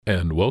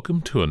and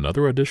welcome to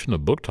another edition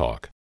of Book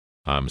Talk.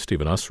 I'm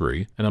Stephen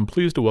Ussery, and I'm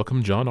pleased to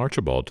welcome John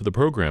Archibald to the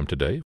program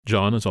today.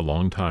 John is a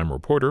longtime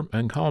reporter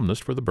and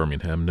columnist for the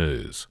Birmingham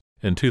News.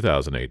 In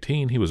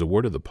 2018, he was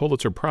awarded the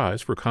Pulitzer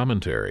Prize for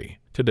commentary.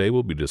 Today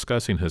we'll be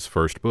discussing his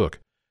first book,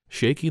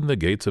 Shaking the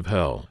Gates of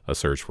Hell, A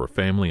Search for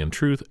Family and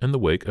Truth in the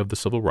Wake of the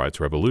Civil Rights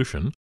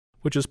Revolution,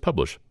 which is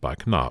published by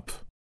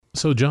Knopf.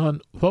 So,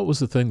 John, what was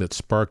the thing that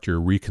sparked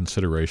your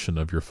reconsideration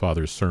of your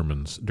father's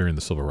sermons during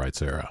the Civil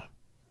Rights era?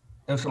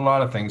 There's a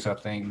lot of things, I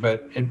think,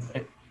 but it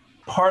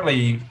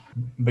partly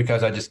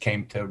because I just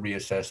came to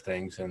reassess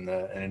things in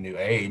a new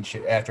age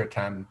after a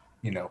time,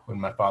 when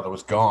my father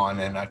was gone,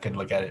 and I could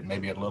look at it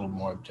maybe a little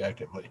more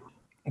objectively.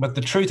 But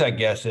the truth, I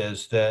guess,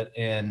 is that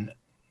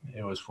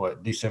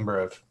December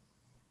of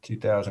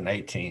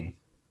 2018,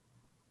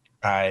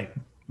 I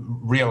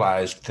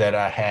realized that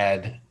I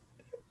had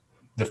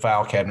the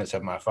file cabinets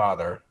of my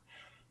father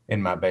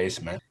in my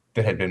basement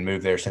that had been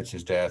moved there since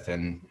his death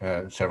and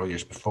several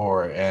years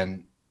before.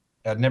 And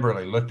I'd never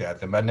really looked at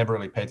them. I'd never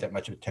really paid that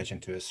much attention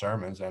to his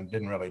sermons and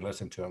didn't really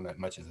listen to him that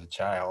much as a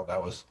child. I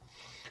was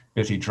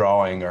busy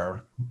drawing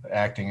or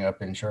acting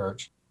up in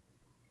church.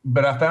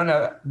 But I found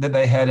out that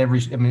they had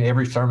every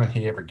sermon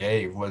he ever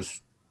gave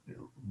was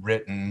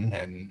written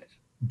and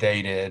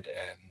dated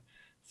and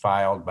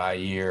filed by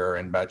year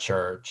and by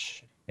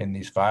church in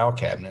these file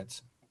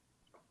cabinets.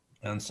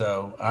 And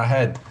so I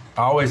had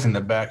always in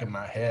the back of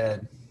my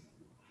head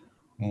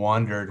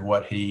wondered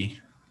what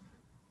he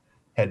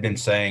had been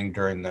saying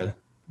during the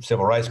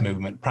civil rights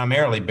movement,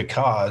 primarily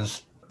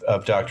because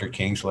of Dr.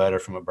 King's letter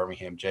from a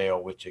Birmingham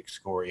jail, which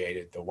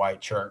excoriated the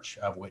white church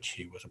of which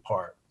he was a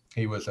part.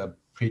 He was a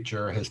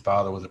preacher. His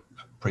father was a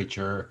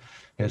preacher.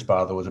 His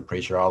father was a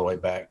preacher all the way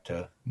back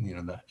to,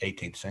 the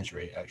 18th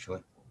century,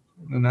 actually.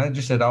 And I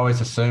just had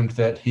always assumed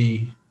that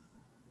he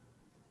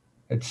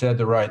had said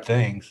the right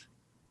things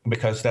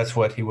because that's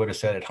what he would have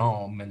said at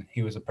home. And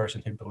he was a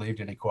person who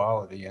believed in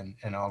equality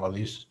and all of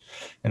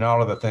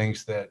the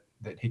things that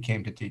he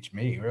came to teach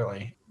me,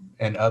 really,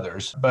 and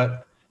others.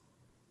 But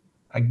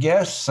I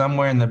guess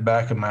somewhere in the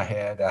back of my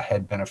head, I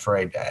had been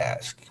afraid to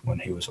ask when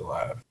he was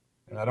alive.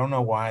 And I don't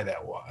know why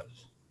that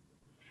was.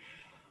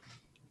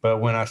 But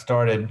when I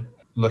started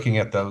looking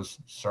at those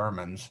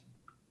sermons,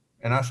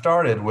 and I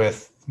started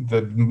with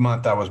the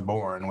month I was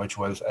born, which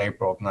was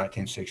April of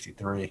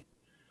 1963,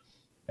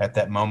 at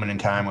that moment in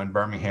time when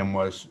Birmingham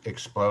was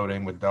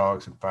exploding with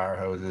dogs and fire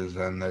hoses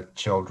and the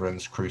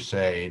Children's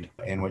Crusade,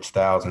 in which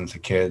thousands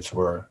of kids who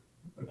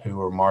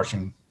were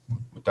marching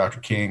with Dr.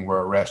 King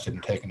were arrested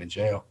and taken to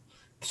jail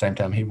at the same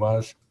time he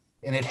was.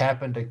 And it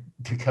happened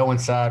to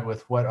coincide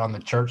with what on the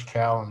church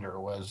calendar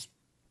was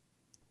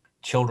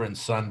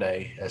Children's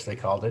Sunday, as they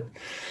called it.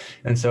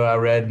 And so I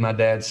read my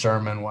dad's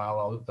sermon while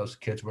all those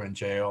kids were in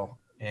jail.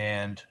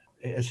 And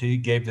as he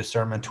gave the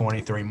sermon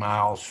 23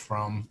 miles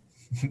from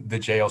the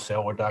jail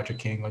cell where Dr.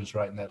 King was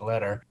writing that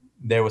letter,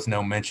 there was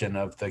no mention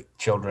of the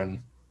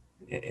children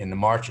in the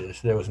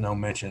marches. There was no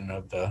mention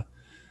of the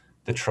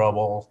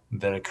trouble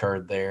that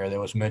occurred there.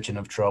 There was mention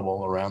of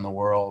trouble around the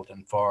world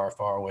in far,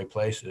 far away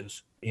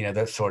places.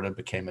 That sort of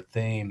became a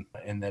theme,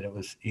 and that it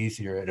was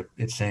easier,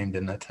 it seemed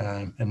in that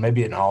time, and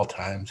maybe in all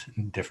times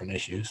in different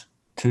issues,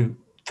 to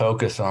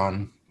focus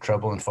on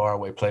trouble in far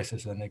away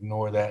places and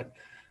ignore that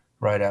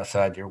right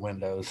outside your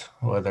windows,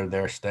 whether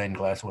they're stained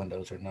glass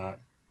windows or not.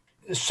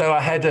 So I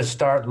had to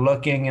start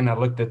looking, and I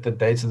looked at the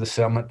dates of the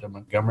Selma to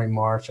Montgomery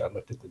March. I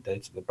looked at the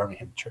dates of the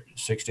Birmingham Church,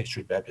 16th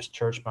Street Baptist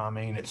Church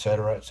bombing, et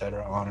cetera,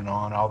 on and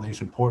on, all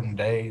these important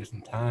days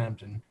and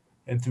times.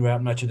 And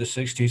throughout much of the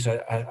 60s,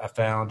 I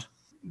found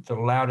the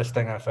loudest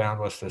thing I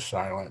found was the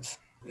silence.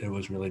 It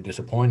was really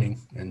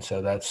disappointing. And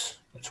so that's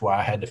why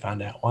I had to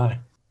find out why.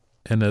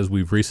 And as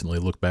we've recently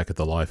looked back at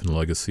the life and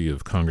legacy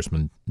of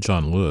Congressman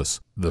John Lewis,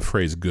 the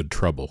phrase good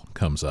trouble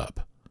comes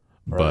up.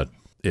 Right. But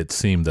it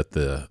seemed that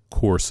the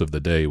course of the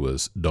day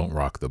was don't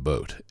rock the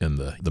boat in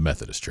the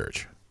Methodist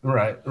Church.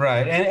 Right.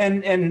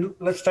 And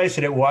let's face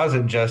it, it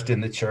wasn't just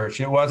in the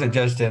church. It wasn't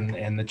just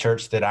in the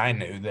church that I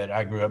knew, that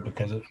I grew up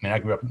I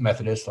grew up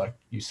Methodist, like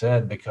you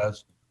said,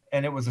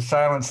 and it was a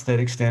silence that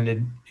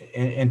extended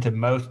into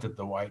most of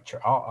the white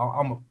church,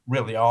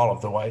 really all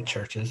of the white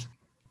churches,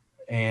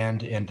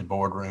 and into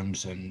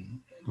boardrooms and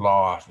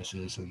law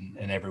offices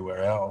and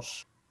everywhere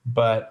else.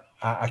 But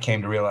I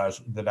came to realize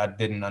that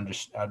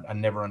I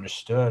never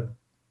understood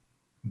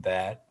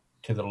that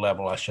to the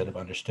level I should have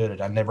understood it.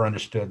 I never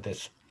understood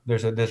this.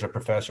 There's a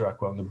professor I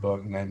quote in the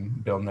book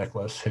named Bill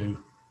Nicholas who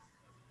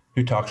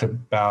talks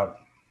about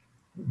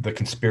the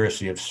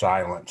conspiracy of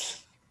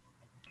silence.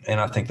 And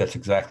I think that's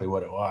exactly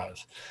what it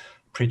was.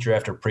 Preacher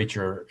after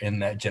preacher in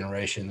that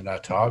generation that I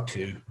talked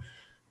to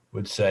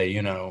would say,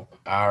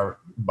 our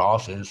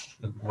bosses,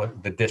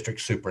 what the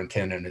district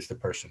superintendent is the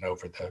person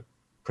over the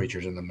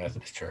preachers in the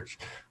Methodist Church,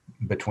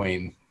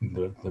 between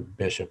the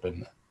bishop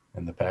and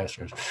the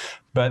pastors.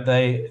 But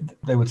they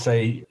would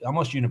say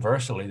almost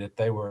universally that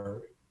they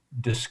were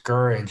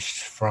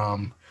discouraged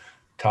from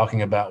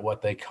talking about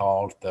what they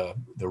called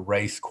the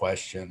race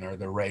question or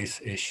the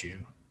race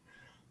issue.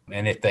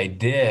 And if they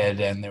did,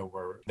 and there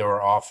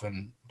were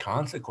often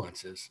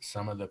consequences.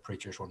 Some of the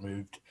preachers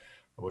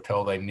were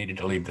told they needed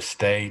to leave the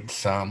state.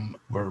 Some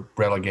were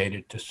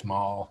relegated to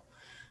small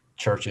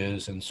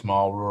churches and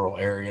small rural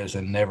areas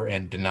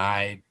and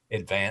denied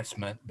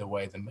advancement the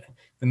way in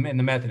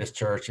the Methodist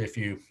Church, if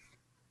you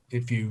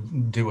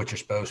do what you're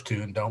supposed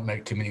to and don't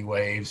make too many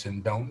waves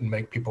and don't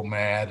make people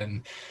mad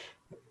and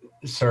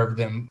serve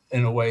them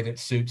in a way that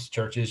suits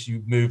churches,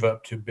 you move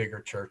up to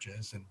bigger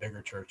churches.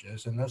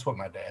 And that's what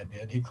my dad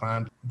did. He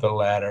climbed the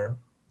ladder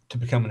to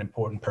become an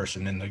important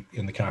person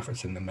in the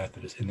conference, in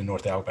the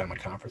North Alabama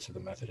Conference of the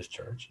Methodist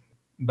Church.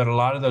 But a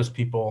lot of those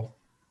people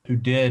who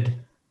did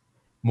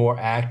more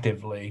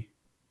actively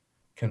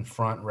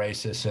confront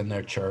racists in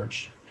their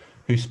church,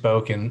 who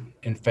spoke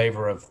in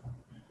favor of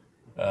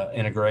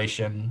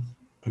integration,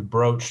 who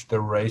broached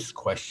the race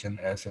question,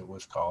 as it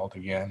was called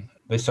again,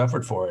 they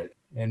suffered for it.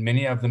 And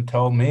many of them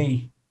told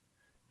me,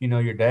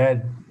 your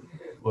dad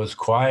was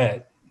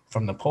quiet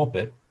from the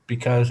pulpit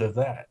because of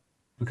that,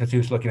 because he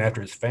was looking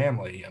after his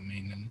family.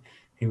 And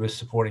he was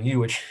supporting you,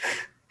 which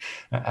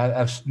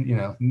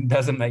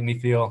doesn't make me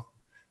feel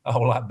a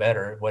whole lot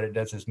better. What it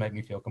does is make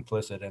me feel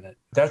complicit in it.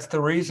 That's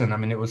the reason.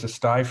 It was a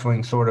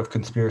stifling sort of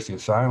conspiracy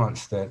of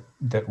silence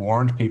that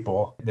warned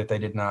people that they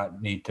did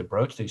not need to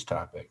broach these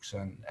topics.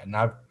 And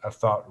I've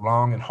thought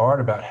long and hard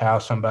about how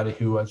somebody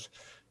who was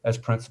as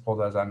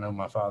principled as I know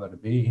my father to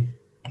be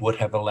would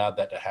have allowed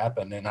that to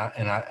happen. And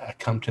I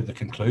come to the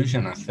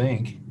conclusion, I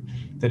think,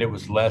 that it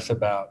was less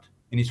about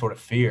any sort of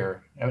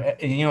fear. And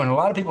a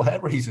lot of people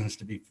had reasons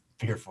to be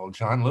fearful.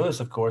 John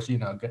Lewis, of course,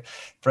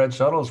 Fred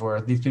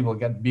Shuttlesworth, these people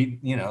got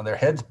beat, their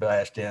heads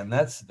bashed in.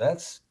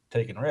 That's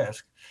taking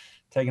risk.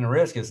 Taking a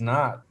risk is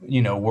not,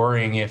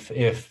 worrying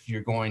if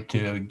you're going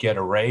to get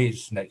a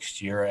raise next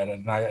year at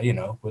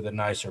with a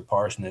nicer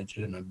parsonage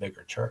in a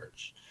bigger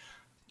church.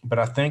 But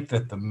I think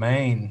that the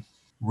main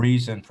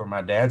reason for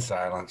my dad's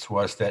silence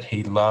was that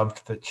he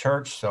loved the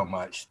church so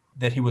much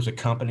that he was a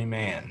company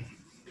man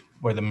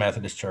where the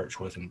Methodist Church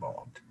was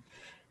involved.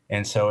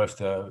 And so if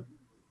the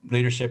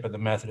leadership of the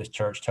Methodist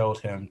Church told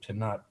him to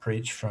not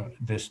preach from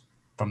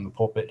the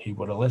pulpit, he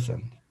would have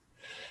listened.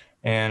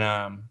 And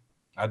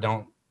I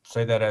don't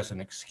say that as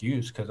an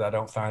excuse, because I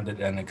don't find it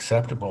an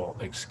acceptable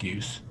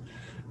excuse,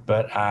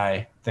 but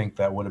I think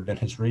that would have been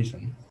his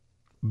reason.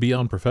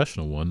 Beyond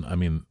professional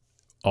one,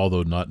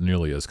 although not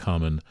nearly as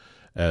common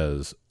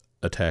as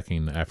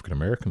attacking African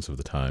Americans of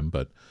the time,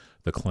 but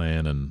the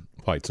Klan and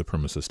white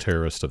supremacist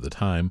terrorists of the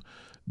time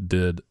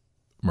did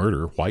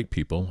murder white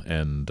people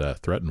and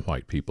threaten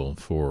white people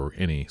for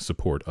any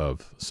support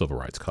of civil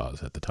rights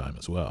cause at the time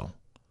as well.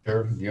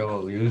 Sure,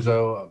 Yoel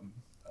Uzo,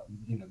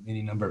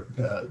 any number,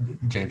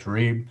 James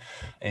Reeb,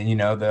 and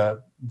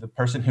the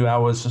person who I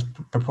was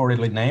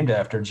purportedly named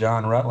after,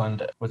 John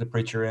Rutland, was a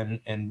preacher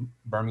in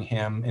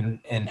Birmingham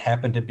and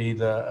happened to be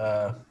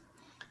the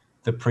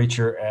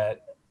preacher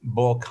at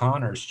Bull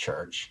Connor's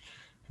church.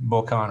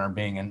 Bull Connor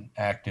being an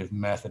active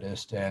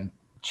Methodist and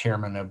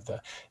chairman of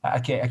I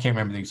can't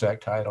remember the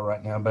exact title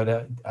right now,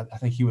 but I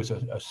think he was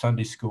a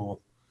Sunday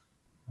school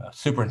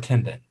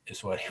superintendent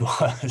is what he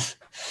was.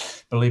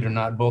 Believe it or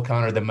not, Bull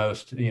Connor,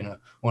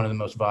 one of the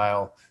most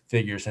vile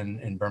figures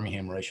in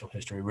Birmingham racial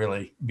history,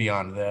 really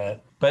beyond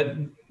that. But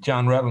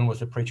John Rutland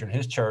was a preacher in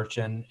his church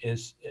and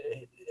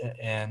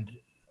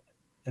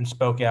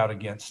spoke out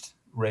against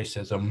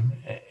racism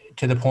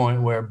to the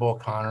point where Bull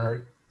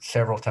Connor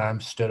several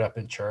times stood up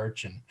in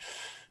church and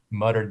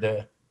muttered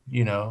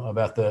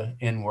about the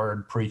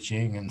N-word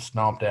preaching and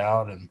stomped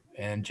out,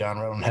 and John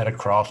Rutland had a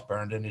cross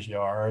burned in his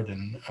yard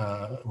and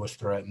was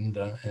threatened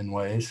in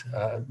ways.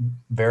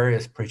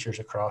 Various preachers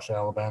across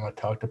Alabama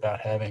talked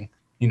about having,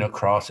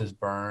 crosses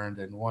burned,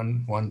 and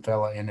one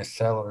fella in his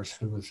cellars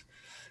who was,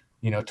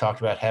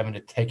 talked about having to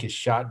take his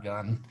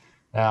shotgun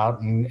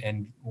out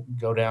and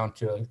go down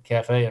to a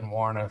cafe and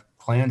warn a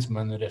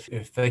Klansman that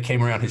if they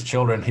came around his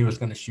children, he was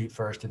going to shoot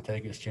first and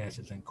take his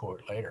chances in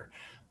court later.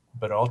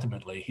 But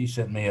ultimately, he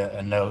sent me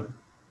a note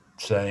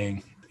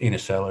saying,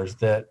 Enos Sellers,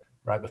 that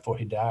right before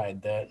he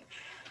died, that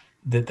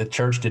the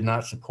church did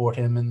not support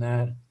him in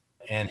that.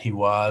 And he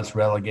was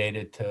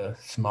relegated to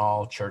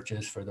small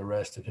churches for the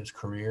rest of his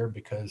career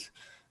because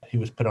he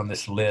was put on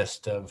this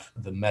list of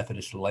the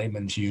Methodist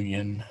Laymen's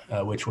Union,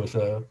 which was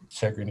a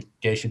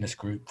segregationist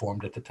group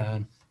formed at the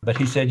time. But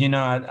he said,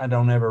 I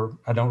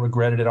don't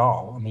regret it at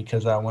all.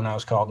 Because when I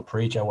was called to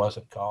preach, I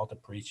wasn't called to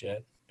preach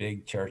at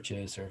big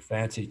churches or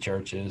fancy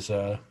churches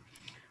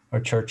or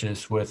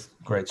churches with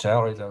great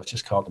salaries. I was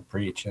just called to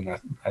preach, and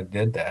I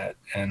did that,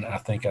 and I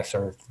think I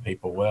served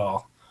people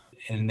well.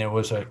 And there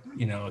was a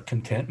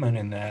contentment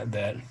in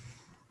that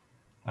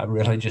I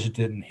really just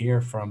didn't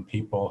hear from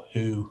people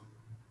who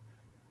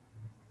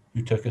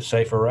took a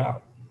safer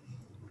route,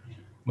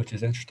 which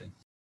is interesting.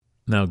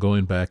 Now,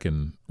 going back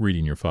and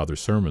reading your father's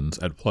sermons,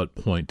 at what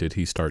point did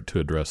he start to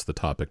address the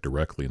topic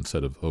directly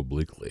instead of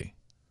obliquely?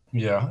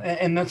 Yeah,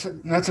 and that's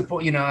a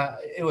point.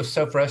 It was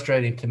so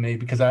frustrating to me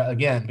because I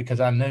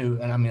knew,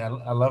 and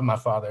I love my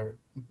father,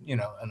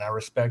 and I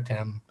respect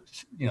him,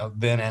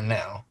 then and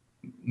now.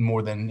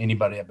 more than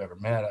anybody I've ever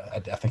met. I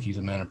think he's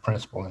a man of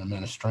principle and a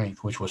man of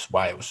strength, which was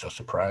why it was so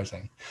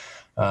surprising.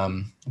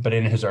 But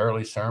in his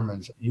early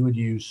sermons, he would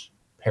use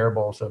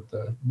parables of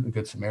the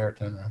Good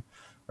Samaritan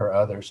or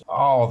others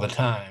all the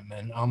time,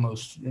 and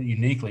almost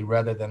uniquely,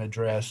 rather than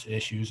address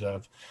issues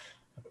of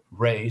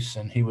race.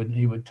 And he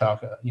would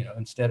talk,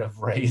 instead of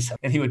race,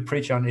 and he would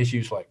preach on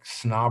issues like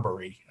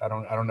snobbery. I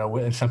don't know.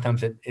 And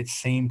sometimes it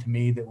seemed to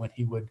me that when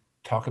he would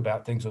talk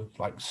about things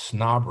like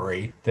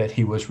snobbery, that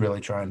he was really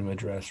trying to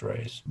address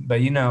race.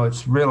 But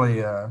it's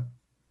really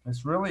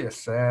a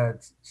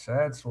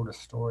sad sort of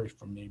story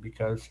for me,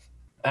 because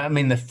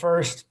the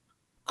first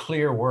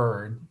clear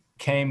word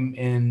came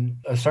in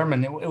a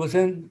sermon. It was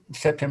in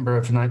September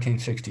of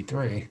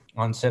 1963,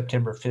 on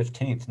September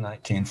 15th,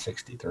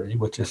 1963,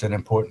 which is an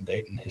important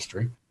date in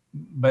history.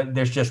 But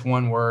there's just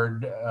one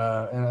word,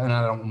 and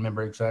I don't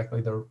remember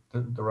exactly the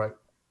right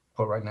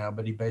quote right now,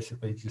 but he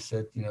basically just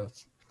said,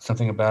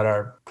 something about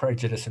our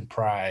prejudice and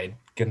pride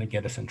going to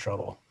get us in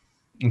trouble.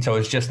 And so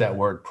it's just that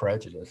word,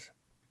 prejudice.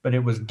 But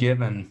it was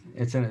given,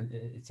 it's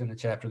in a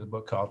chapter of the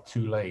book called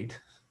Too Late,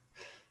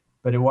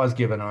 but it was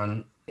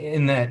given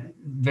in that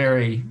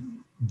very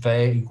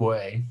vague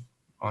way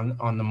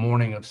on the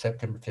morning of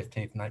September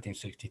 15th,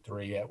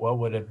 1963, at what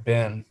would have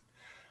been,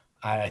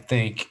 I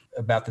think,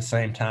 about the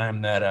same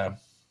time that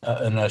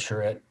an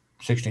usher at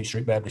 16th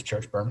Street Baptist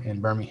Church in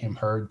Birmingham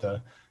heard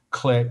the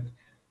click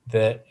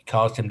that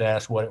caused him to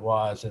ask what it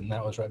was. And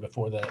that was right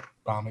before that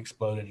bomb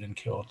exploded and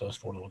killed those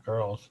 4 little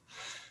girls,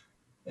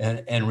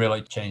 and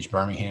really changed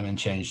Birmingham and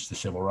changed the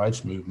civil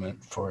rights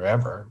movement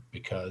forever,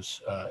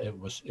 because it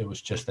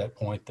was just that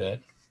point that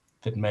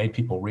made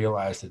people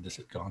realize that this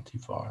had gone too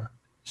far.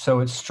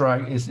 So it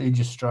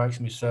just strikes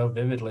me so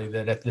vividly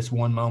that at this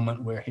one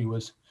moment where he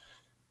was,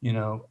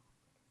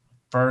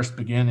 first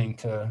beginning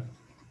to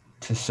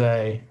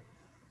say,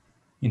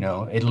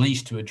 at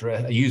least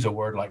to use a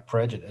word like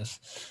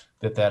prejudice,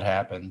 that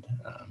happened.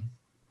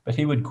 But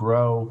he would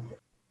grow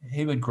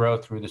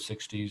through the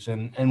 60s,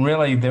 and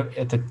really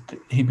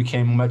he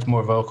became much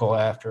more vocal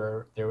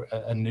after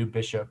a new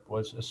bishop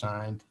was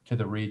assigned to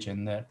the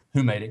region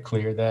who made it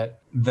clear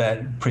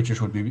that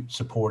preachers would be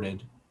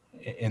supported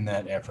in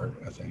that effort,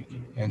 I think.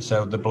 And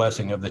so the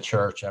blessing of the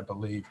church, I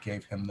believe,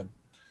 gave him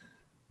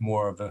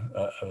more of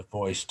a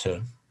voice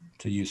to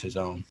use his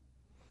own.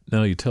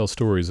 Now, you tell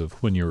stories of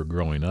when you were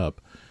growing up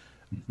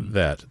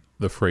that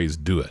the phrase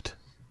 "do it"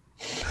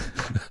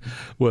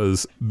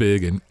 was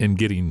big in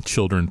getting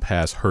children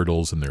past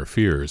hurdles and their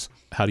fears.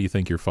 How do you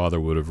think your father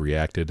would have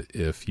reacted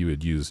if you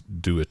had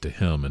used "do it" to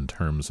him in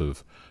terms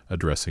of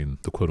addressing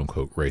the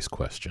quote-unquote race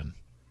question?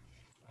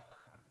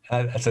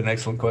 That's an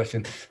excellent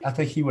question. I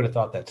think he would have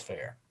thought that's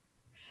fair.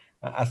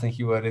 I think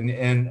he would.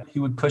 And he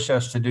would push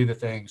us to do the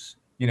things,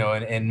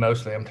 and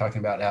mostly I'm talking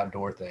about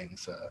outdoor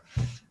things,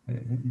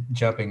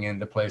 jumping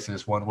into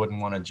places one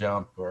wouldn't want to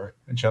jump, or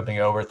jumping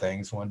over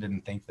things one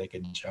didn't think they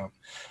could jump.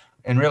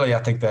 And really, I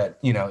think that,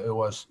 it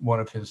was one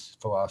of his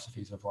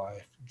philosophies of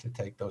life to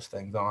take those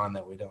things on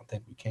that we don't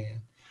think we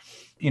can.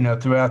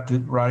 Throughout the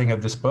writing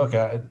of this book,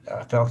 I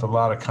felt a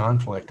lot of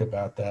conflict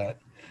about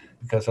that,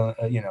 because,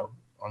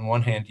 on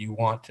one hand, you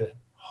want to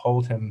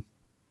hold him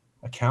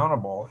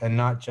accountable, and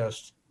not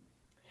just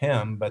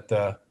him, but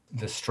the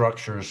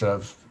structures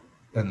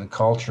and the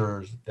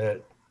cultures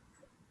that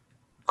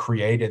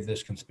created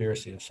this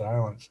conspiracy of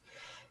silence.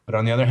 But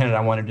on the other hand, I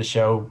wanted to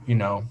show,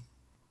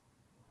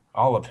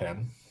 all of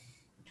him,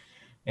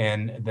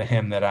 and the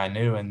him that I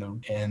knew, and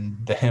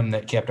the him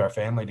that kept our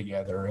family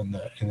together in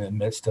the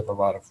midst of a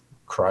lot of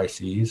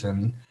crises,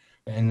 and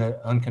the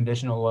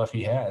unconditional love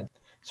he had.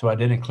 So I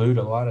did include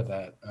a lot of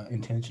that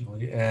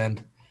intentionally.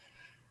 And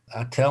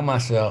I told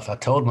myself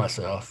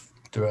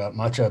throughout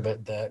much of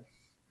it that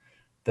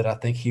I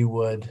think he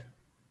would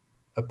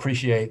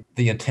appreciate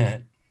the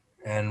intent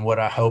and what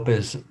I hope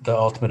is the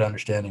ultimate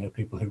understanding of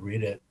people who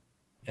read it.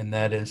 And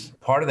that is,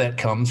 part of that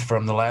comes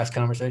from the last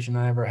conversation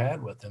I ever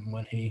had with him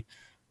when he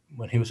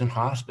was in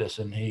hospice,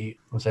 and he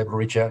was able to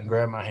reach out and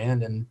grab my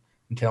hand and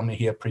tell me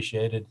he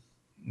appreciated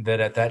that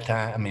at that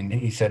time.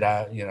 He said,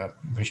 I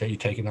appreciate you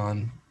taking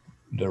on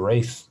the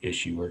race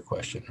issue or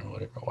question or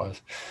whatever it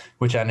was,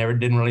 which I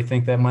didn't really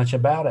think that much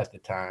about at the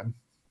time,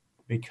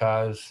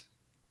 because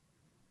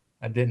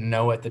I didn't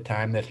know at the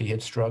time that he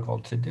had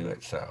struggled to do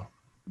it so.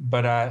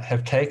 But I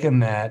have taken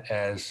that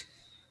as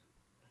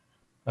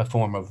a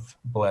form of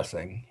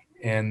blessing,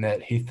 and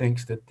that he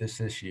thinks that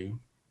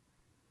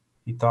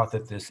he thought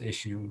that this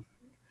issue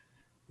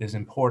is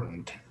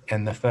important.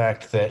 And the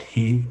fact that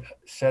he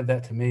said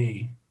that to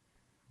me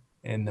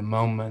in the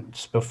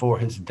moments before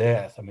his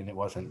death, it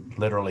wasn't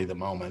literally the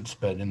moments,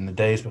 but in the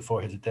days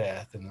before his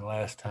death, and the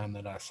last time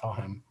that I saw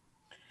him,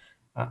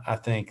 I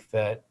think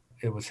that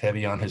it was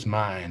heavy on his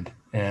mind,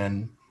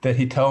 and that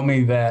he told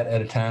me that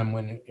at a time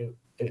when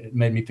it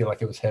made me feel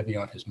like it was heavy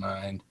on his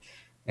mind,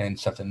 and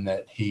something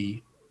that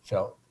he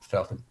felt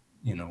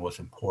was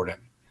important.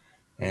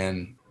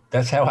 And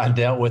that's how I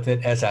dealt with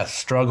it, as I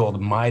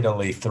struggled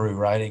mightily through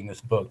writing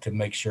this book to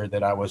make sure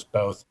that I was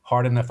both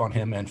hard enough on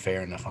him and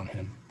fair enough on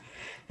him.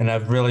 And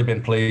I've really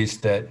been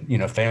pleased that,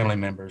 family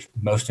members,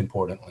 most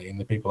importantly, and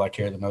the people I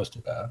care the most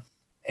about,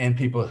 and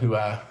people who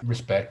I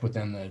respect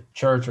within the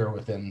church or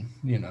within,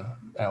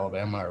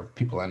 Alabama, or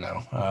people I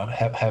know,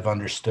 have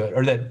understood,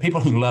 or that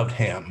people who loved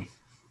him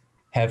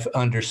have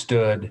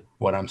understood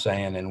what I'm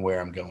saying and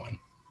where I'm going.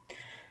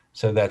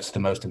 So that's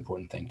the most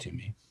important thing to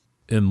me.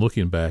 In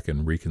looking back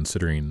and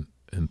reconsidering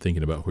and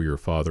thinking about where your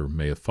father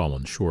may have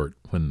fallen short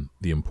when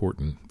the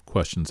important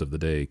questions of the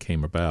day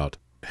came about,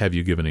 have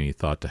you given any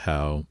thought to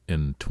how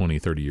in 20,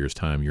 30 years'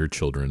 time your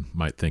children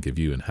might think of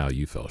you and how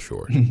you fell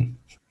short?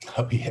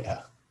 Oh,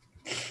 yeah.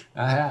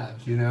 I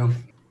have,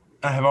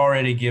 I have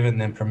already given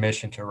them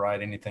permission to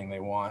write anything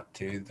they want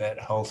to. That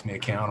holds me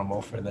accountable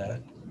for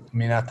that. I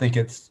mean, I think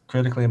it's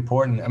critically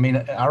important. I mean,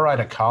 I write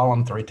a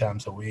column 3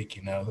 times a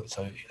week,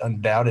 so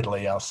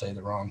undoubtedly I'll say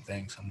the wrong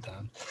thing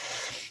sometimes.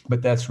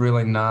 But that's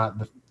really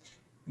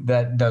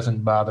that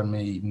doesn't bother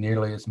me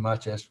nearly as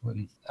much as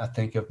when I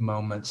think of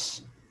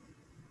moments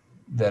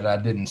that I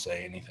didn't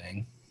say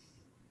anything.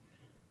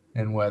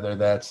 And whether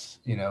that's,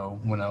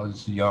 when I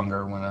was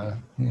younger, when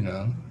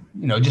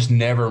I, just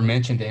never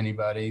mentioned to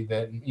anybody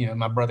that,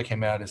 my brother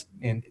came out as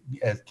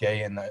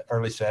gay in the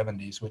early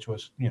 70s, which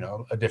was,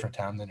 a different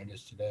time than it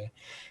is today.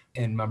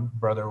 And my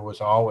brother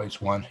was always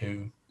one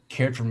who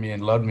cared for me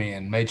and loved me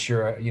and made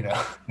sure,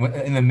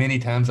 in the many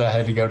times I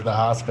had to go to the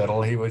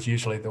hospital, he was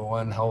usually the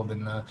one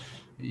holding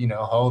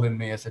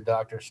me as the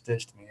doctor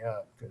stitched me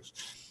up, because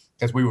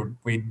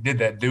we did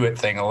that do it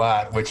thing a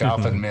lot, which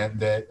often meant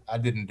that I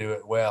didn't do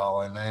it well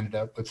and I ended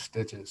up with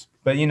stitches.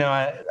 But,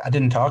 I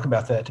didn't talk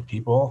about that to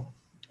people,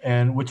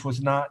 and which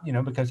was not,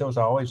 because there was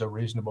always a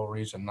reasonable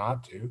reason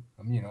not to.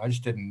 I mean, I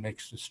just didn't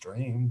mix the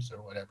streams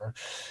or whatever.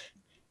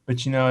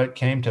 But, it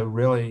came to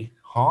really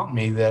haunt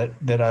me that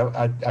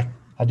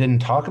I didn't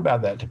talk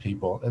about that to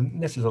people.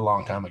 And this is a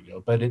long time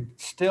ago, but it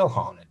still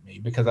haunted me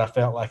because I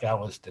felt like I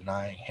was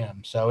denying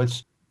him. So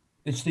it's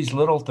these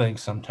little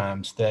things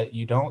sometimes that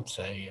you don't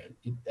say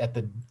at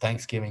the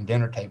Thanksgiving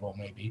dinner table,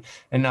 maybe.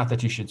 And not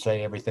that you should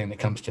say everything that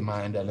comes to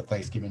mind at a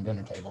Thanksgiving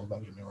dinner table,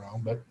 don't get me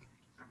wrong.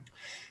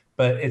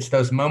 But it's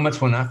those moments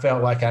when I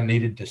felt like I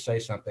needed to say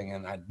something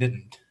and I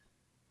didn't,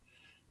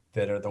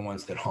 that are the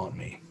ones that haunt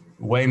me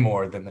way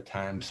more than the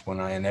times when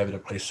I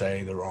inevitably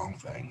say the wrong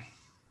thing.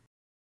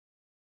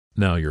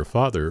 Now, your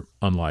father,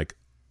 unlike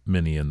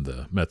many in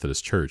the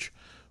Methodist Church,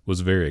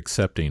 was very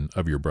accepting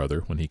of your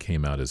brother when he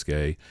came out as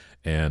gay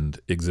and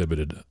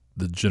exhibited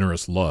the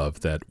generous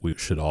love that we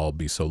should all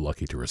be so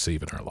lucky to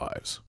receive in our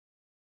lives.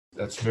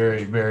 That's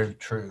very, very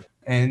true.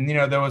 And,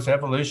 there was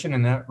evolution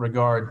in that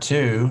regard,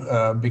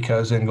 too,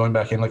 because in going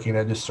back and looking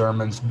at his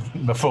sermons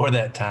before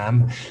that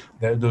time,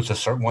 there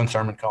was one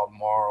sermon called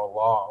Moral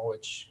Law,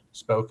 which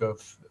spoke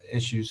of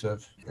issues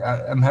of,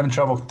 I'm having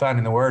trouble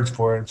finding the words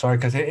for it. Sorry,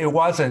 because it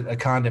wasn't a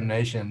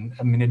condemnation.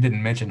 I mean, it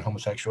didn't mention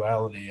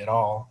homosexuality at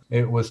all.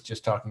 It was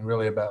just talking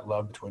really about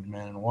love between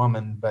man and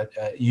woman, but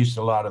used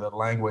a lot of the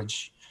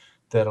language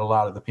that a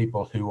lot of the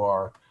people who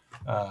are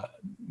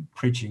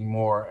preaching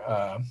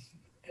more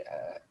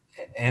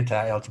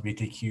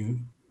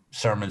anti-LGBTQ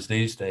sermons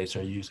these days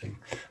are using.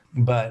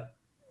 But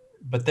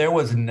there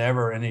was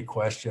never any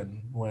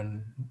question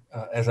when,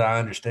 as I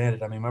understand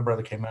it, I mean, my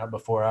brother came out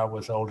before I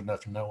was old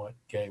enough to know what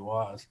gay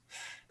was.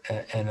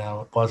 And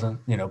I wasn't,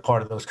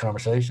 part of those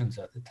conversations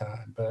at the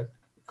time. But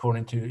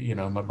according to,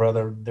 my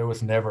brother, there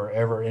was never,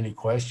 ever any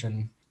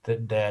question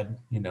that Dad,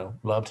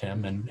 loved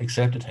him and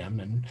accepted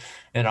him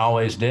and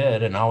always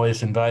did, and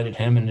always invited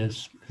him and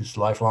his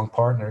lifelong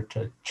partner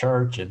to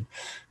church, and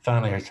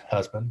finally his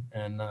husband.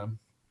 And,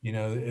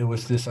 it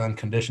was this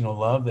unconditional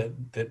love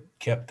that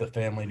kept the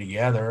family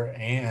together.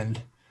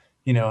 And,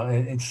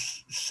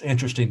 it's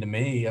interesting to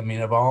me. I mean,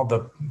 of all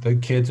the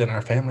kids in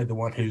our family, the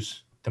one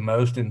who's the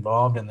most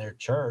involved in their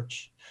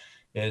church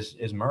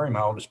is Murray,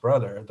 my oldest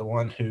brother, the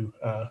one who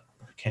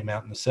came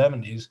out in the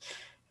 70s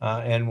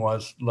and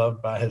was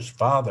loved by his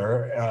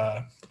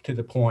father to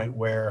the point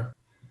where,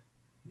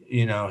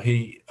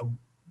 he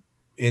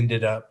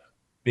ended up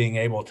being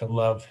able to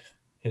love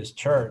his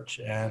church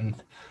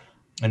and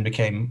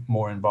became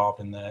more involved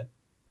in that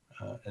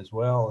as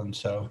well. And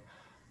so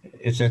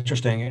it's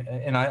interesting.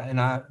 And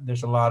I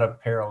there's a lot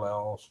of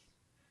parallels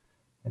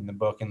in the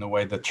book in the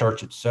way the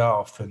church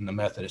itself, and the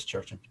Methodist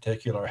Church in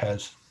particular,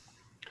 has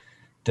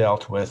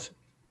dealt with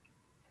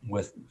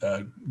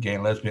gay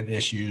and lesbian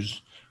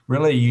issues,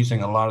 really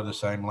using a lot of the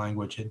same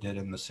language it did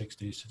in the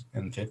 60s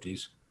and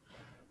 50s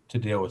to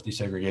deal with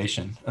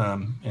desegregation.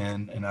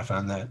 And I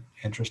find that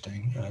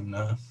interesting. And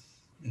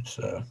it's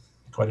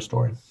quite a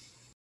story.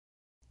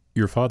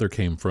 Your father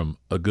came from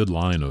a good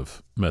line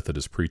of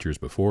Methodist preachers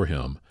before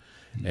him,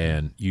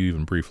 and you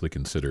even briefly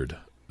considered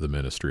the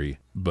ministry,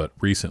 but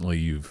recently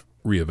you've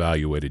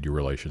reevaluated your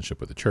relationship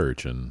with the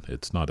church, and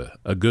it's not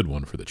a good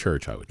one for the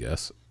church, I would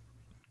guess.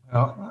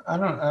 Well, I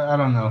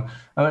don't know.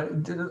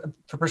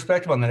 For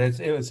perspective on that,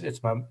 it's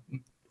from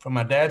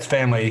my dad's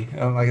family.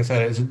 Like I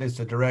said, it's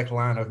a direct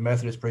line of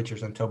Methodist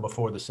preachers until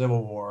before the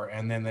Civil War,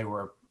 and then they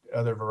were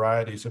other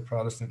varieties of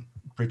Protestant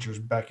preachers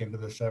back into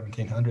the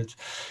 1700s.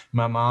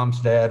 My mom's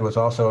dad was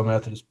also a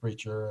Methodist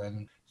preacher,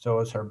 and So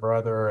is her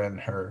brother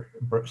and her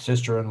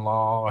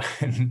sister-in-law,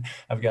 and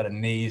I've got a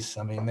niece.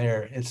 I mean,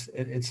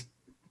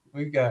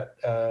 we've got.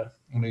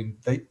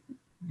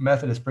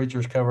 Methodist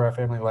preachers cover our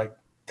family like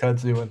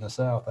kudzu in the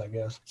South, I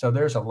guess. So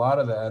there's a lot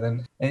of that,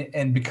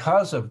 and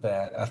because of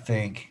that, I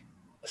think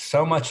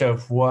so much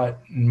of what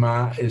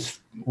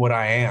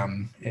I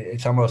am.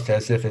 It's almost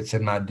as if it's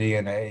in my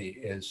DNA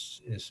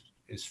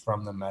is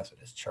from the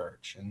Methodist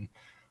Church,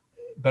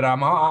 but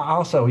I'm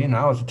also,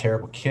 I was a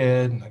terrible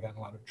kid and I got in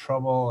a lot of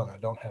trouble and I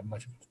don't have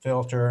much of a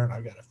filter and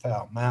I got a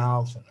foul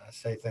mouth and I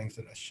say things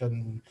that I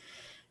shouldn't.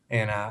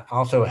 And I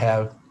also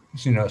have,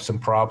 some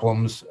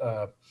problems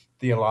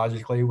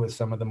theologically with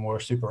some of the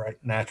more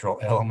supernatural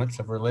elements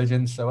of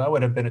religion. So I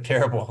would have been a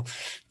terrible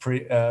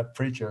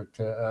preacher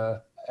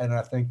and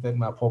I think that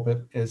my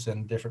pulpit is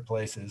in different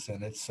places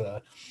and it's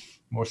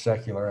more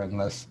secular and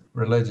less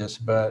religious.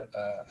 But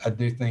I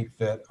do think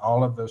that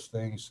all of those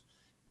things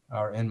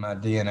are in my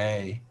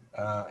DNA,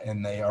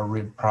 and they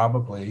are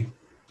probably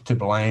to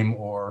blame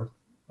or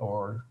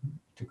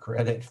to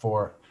credit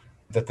for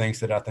the things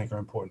that I think are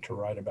important to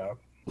write about.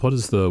 What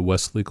is the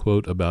Wesley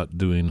quote about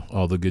doing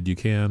all the good you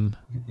can?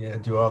 Yeah,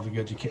 do all the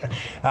good you can.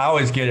 I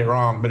always get it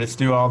wrong, but it's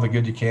do all the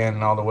good you can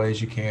in all the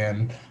ways you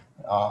can,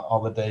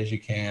 all the days you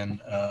can.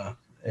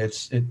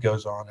 It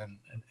goes on,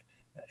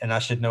 and I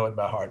should know it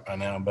by heart by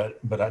now, but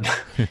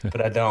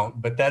I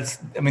don't. But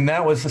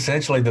that was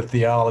essentially the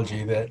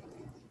theology that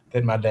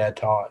my dad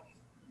taught,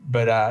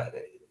 but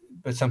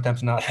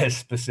sometimes not as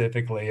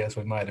specifically as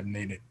we might have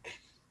needed.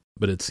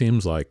 But it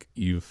seems like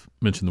you've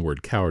mentioned the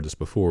word cowardice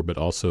before, but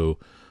also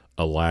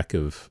a lack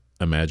of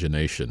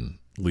imagination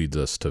leads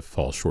us to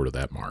fall short of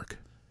that mark.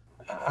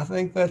 I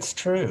think that's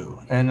true,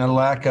 and a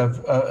lack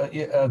of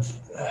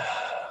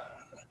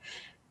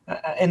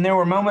and there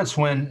were moments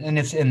when, and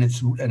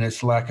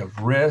it's lack of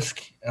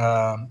risk,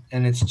 and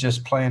it's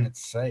just playing it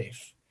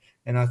safe.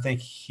 And I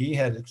think he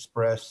had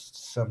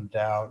expressed some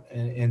doubt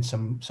in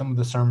some of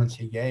the sermons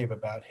he gave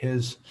about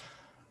his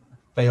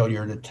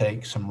failure to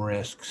take some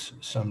risks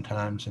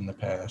sometimes in the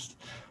past.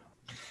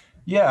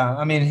 Yeah,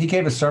 I mean, he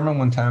gave a sermon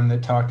one time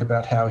that talked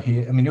about how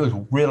it was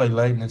really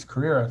late in his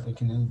career, I think,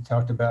 and he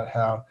talked about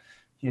how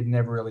he had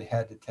never really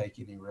had to take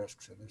any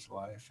risks in his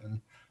life.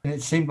 And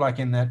it seemed like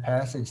in that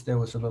passage there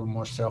was a little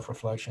more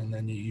self-reflection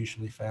than you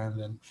usually found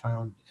in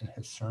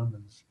his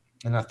sermons.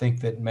 And I think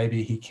that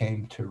maybe he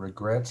came to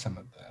regret some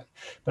of that.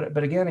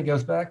 But again, it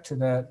goes back to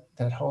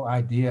that whole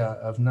idea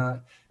of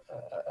not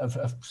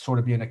of sort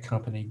of being a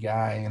company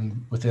guy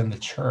within the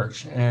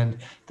church. And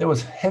there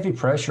was heavy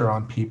pressure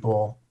on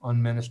people, on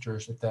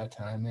ministers at that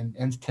time,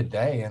 and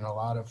today in a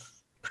lot of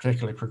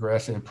particularly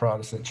progressive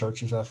Protestant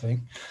churches, I think,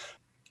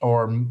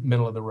 or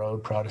middle of the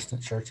road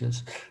Protestant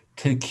churches,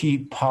 to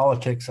keep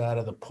politics out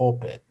of the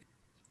pulpit.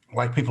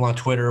 Like people on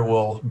Twitter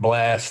will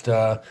blast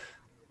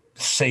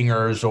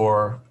singers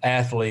or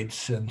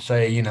athletes and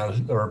say,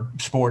 or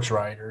sports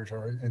writers,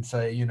 and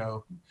say,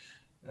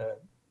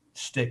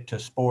 stick to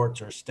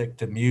sports or stick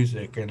to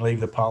music and leave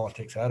the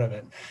politics out of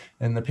it.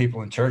 And the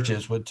people in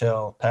churches would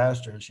tell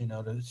pastors,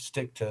 to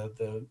stick to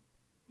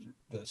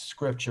the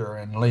scripture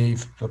and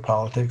leave the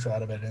politics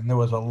out of it. And there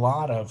was a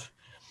lot of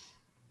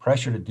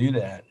pressure to do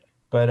that.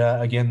 But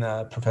again,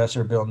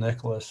 Professor Bill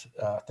Nicholas,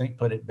 I think,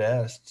 put it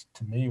best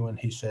to me when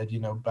he said,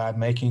 by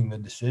making the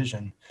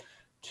decision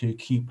to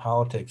keep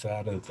politics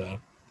out of the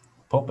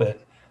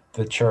pulpit,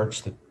 the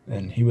church,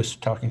 and he was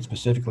talking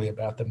specifically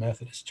about the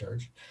Methodist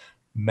Church,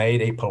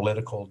 made a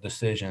political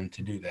decision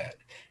to do that.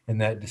 And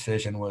that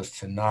decision was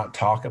to not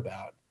talk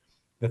about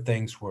the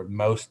things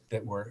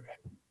that were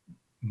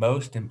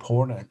most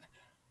important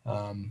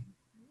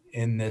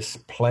in this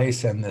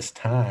place and this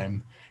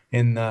time,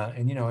 and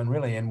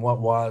really in what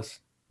was,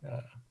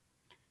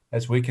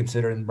 as we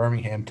consider in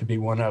Birmingham, to be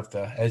one of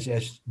the,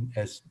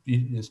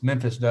 as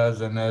Memphis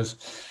does, and as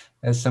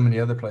so many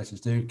other places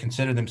do,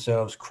 consider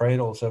themselves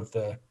cradles of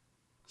the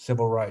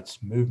civil rights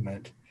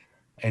movement,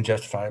 and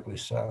justifiably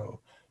so.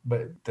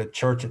 But the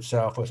church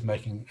itself was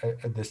making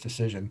this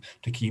decision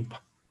to keep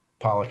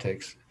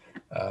politics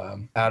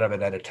out of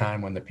it at a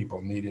time when the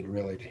people needed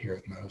really to hear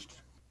it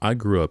most. I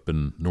grew up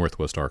in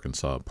northwest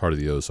Arkansas, part of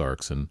the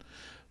Ozarks, and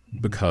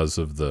because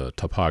of the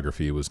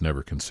topography, it was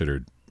never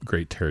considered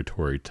great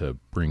territory to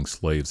bring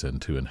slaves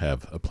into and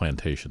have a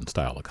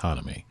plantation-style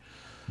economy.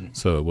 Mm-hmm.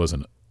 So it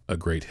wasn't a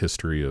great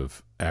history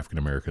of African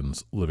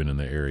Americans living in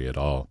the area at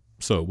all.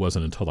 So it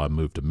wasn't until I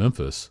moved to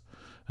Memphis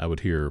I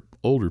would hear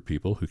older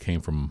people who came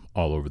from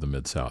all over the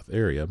Mid-South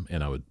area,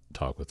 and I would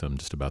talk with them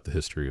just about the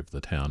history of the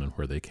town and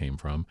where they came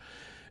from.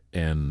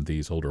 And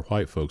these older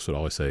white folks would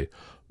always say,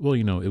 well,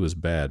 it was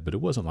bad, but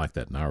it wasn't like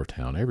that in our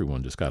town.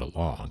 Everyone just got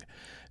along.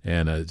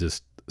 And it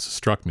just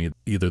struck me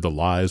either the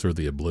lies or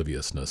the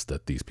obliviousness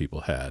that these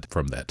people had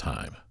from that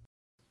time.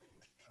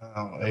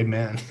 Oh,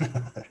 amen.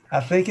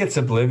 I think it's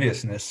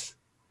obliviousness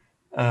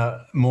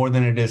more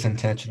than it is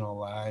intentional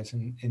lies.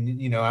 And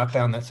I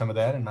found that some of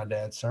that in my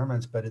dad's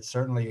sermons, but it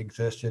certainly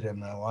existed in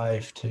my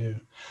life too.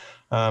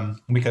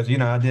 Because,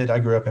 I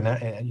grew up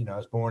I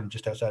was born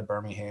just outside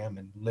Birmingham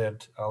and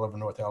lived all over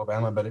North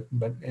Alabama, but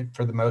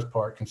for the most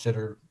part,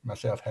 consider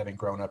myself having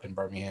grown up in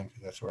Birmingham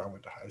because that's where I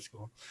went to high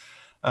school.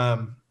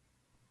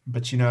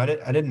 But,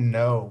 I didn't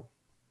know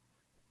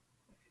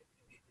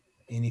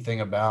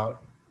anything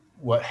about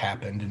what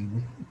happened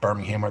in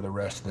Birmingham or the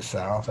rest of the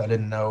South. I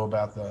didn't know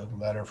about the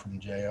letter from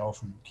jail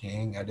from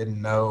King. I didn't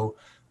know,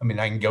 I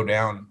can go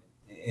down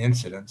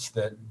incidents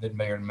that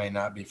may or may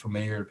not be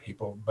familiar to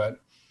people, but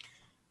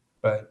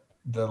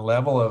the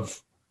level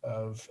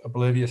of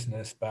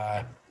obliviousness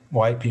by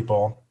white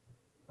people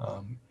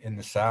in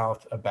the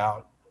South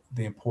about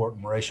the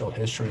important racial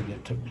history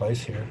that took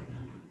place here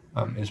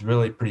is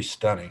really pretty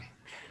stunning.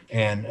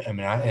 And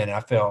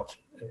I felt,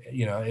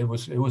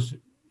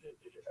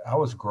 I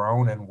was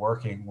grown and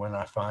working when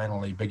I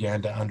finally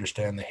began to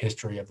understand the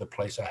history of the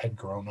place I had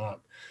grown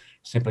up,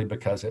 simply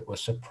because it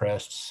was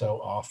suppressed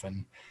so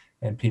often.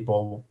 And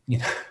people,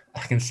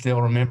 I can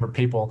still remember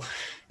people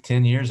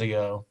 10 years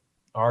ago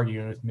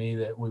arguing with me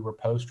that we were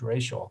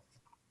post-racial,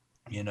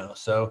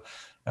 so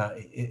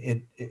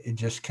it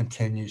just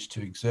continues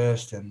to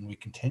exist. And we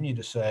continue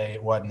to say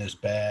it wasn't as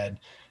bad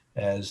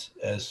as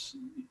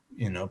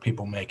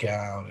people make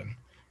out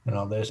and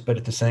all this. But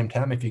at the same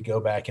time, if you go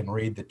back and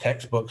read the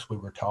textbooks we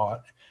were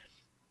taught,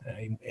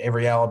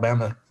 every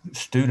Alabama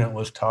student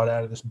was taught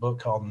out of this book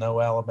called No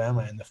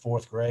Alabama in the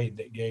fourth grade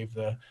that gave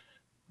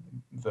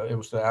it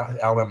was the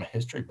Alabama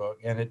history book,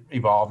 and it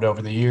evolved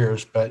over the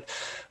years. But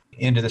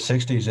into the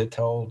 60s, it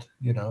told,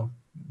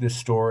 this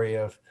story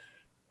of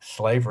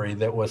slavery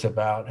that was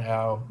about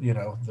how,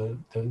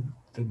 the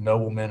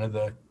noblemen of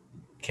the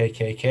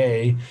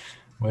KKK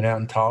went out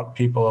and taught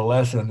people a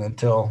lesson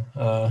until,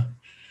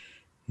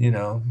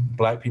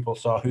 Black people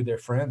saw who their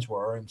friends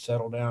were and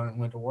settled down and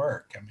went to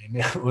work.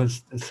 It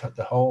was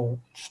the whole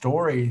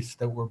stories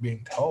that were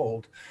being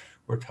told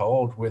were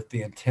told with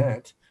the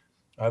intent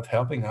of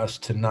helping us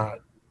to not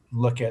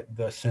look at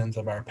the sins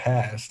of our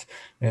past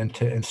and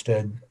to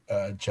instead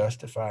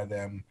justify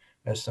them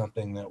as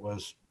something that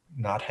was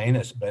not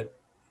heinous, but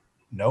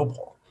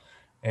noble.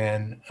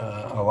 And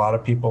a lot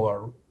of people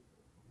are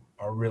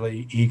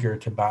really eager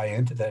to buy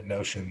into that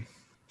notion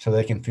so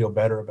they can feel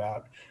better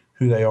about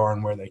who they are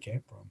and where they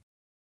came from.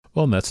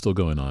 Well, and that's still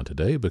going on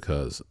today,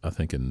 because I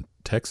think in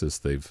Texas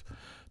they've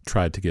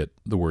tried to get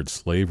the word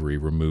slavery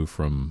removed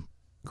from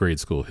grade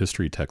school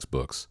history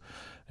textbooks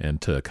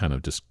and to kind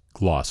of just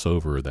gloss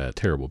over that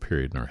terrible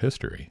period in our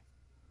history.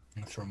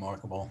 It's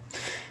remarkable.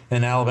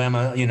 In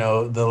Alabama,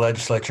 the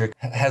legislature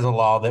has a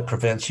law that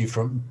prevents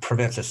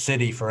a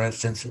city, for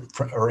instance,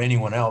 or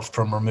anyone else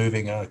from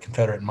removing a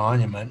Confederate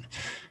monument.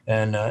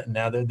 And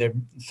now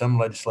some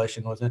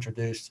legislation was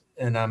introduced,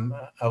 and I'm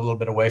a little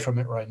bit away from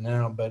it right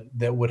now, but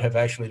that would have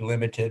actually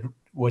limited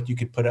what you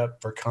could put up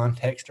for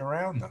context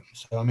around them.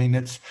 So,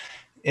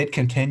 it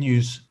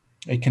continues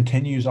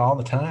all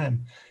the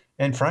time.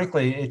 And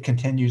frankly, it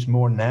continues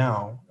more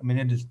now.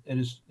 It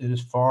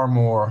is far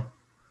more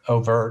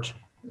overt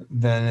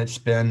than it's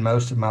been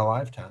most of my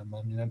lifetime.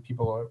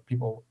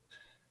 People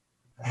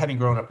having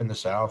grown up in the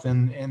South,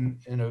 in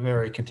a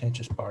very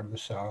contentious part of the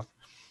South,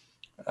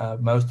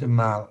 most of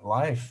my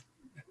life,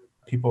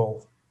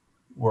 people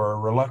were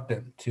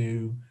reluctant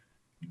to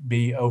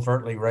be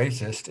overtly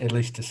racist, at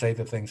least to say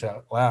the things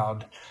out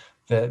loud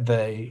that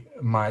they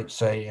might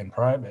say in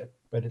private.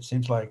 But it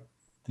seems like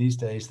these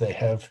days they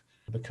have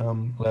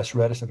become less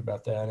reticent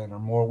about that and are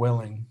more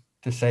willing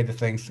to say the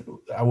things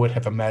I would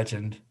have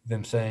imagined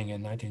them saying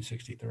in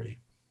 1963.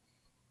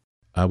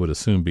 I would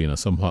assume, being a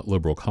somewhat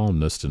liberal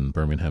columnist in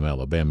Birmingham,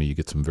 Alabama, you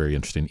get some very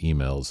interesting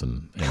emails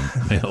and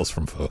mails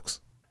from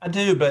folks. I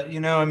do, but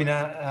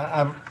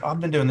I've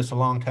been doing this a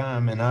long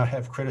time, and I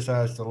have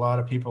criticized a lot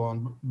of people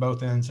on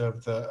both ends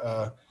of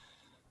the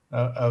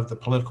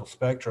political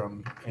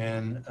spectrum.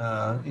 And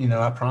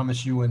I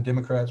promise you, when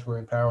Democrats were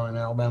in power in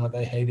Alabama,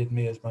 they hated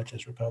me as much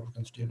as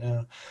Republicans do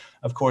now.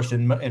 Of course,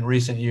 in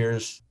recent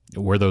years,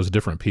 were those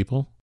different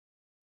people?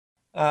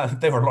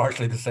 They were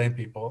largely the same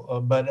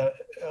people, but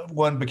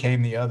one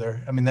became the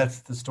other.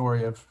 That's the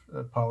story of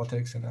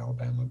politics in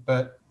Alabama.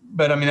 But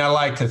I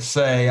like to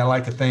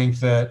think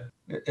that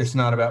it's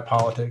not about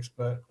politics,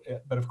 but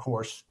of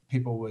course,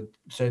 people would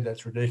say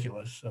that's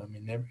ridiculous.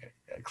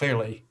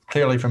 Clearly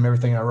from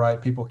everything I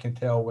write, people can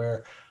tell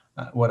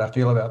what I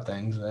feel about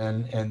things,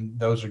 and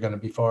those are going to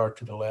be far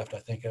to the left, I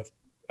think,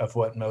 of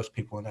what most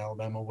people in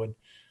Alabama would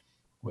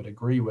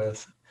agree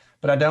with.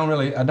 But I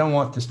don't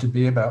want this to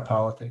be about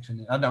politics.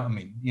 And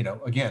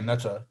again,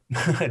 that's a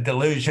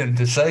delusion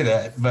to say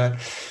that, but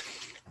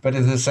at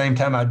the same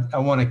time, I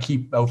want to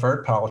keep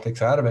overt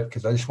politics out of it,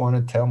 because I just want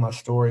to tell my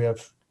story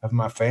of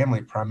my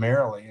family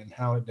primarily, and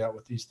how it dealt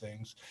with these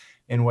things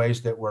in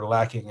ways that were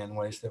lacking, in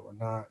ways that were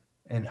not.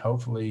 And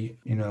hopefully,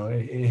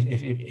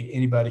 if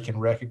anybody can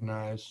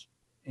recognize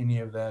any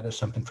of that as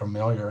something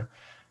familiar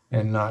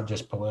and not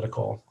just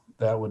political,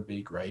 that would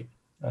be great.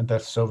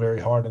 That's so very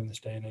hard in this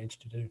day and age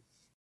to do.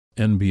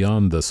 And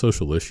beyond the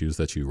social issues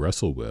that you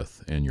wrestle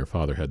with and your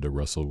father had to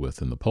wrestle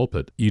with in the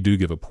pulpit, you do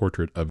give a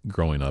portrait of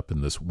growing up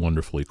in this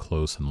wonderfully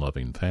close and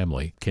loving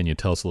family. Can you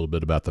tell us a little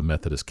bit about the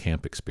Methodist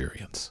camp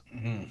experience?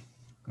 Mm-hmm.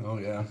 Oh,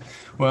 yeah.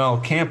 Well,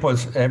 camp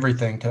was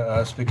everything to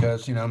us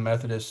because,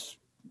 Methodist,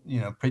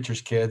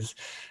 preachers' kids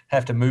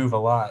have to move a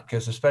lot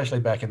because especially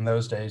back in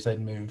those days,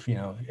 they'd move,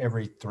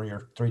 every 3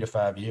 to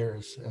 5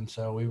 years. And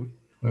so we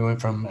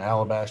went from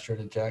Alabaster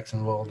to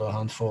Jacksonville to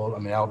Huntsville.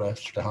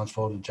 Alabaster to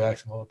Huntsville to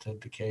Jacksonville to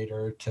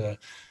Decatur to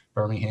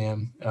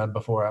Birmingham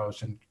before I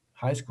was in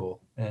high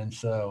school. And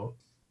so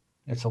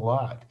it's a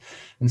lot.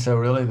 And so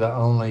really the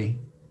only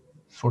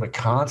sort of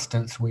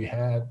constants we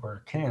had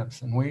were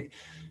camps. And we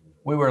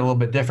were a little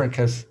bit different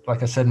because,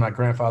 like I said, my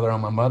grandfather on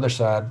my mother's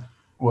side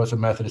was a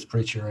Methodist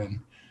preacher in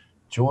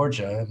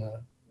Georgia, and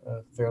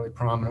a fairly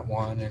prominent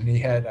one. And he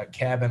had a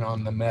cabin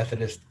on the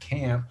Methodist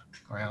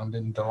campground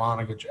in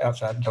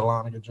outside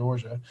Dahlonega,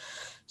 Georgia.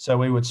 So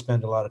we would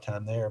spend a lot of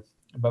time there.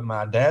 But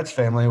my dad's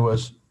family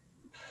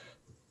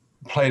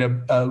played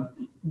a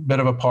bit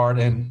of a part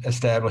in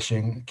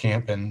establishing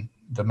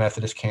the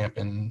Methodist camp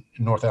in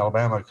North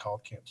Alabama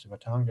called Camp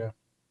Sumatanga.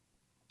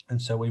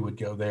 And so we would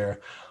go there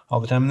all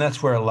the time. And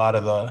that's where a lot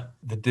of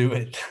the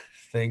do-it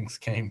things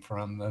came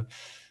from,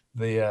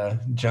 the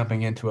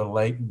jumping into a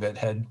lake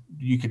that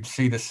you could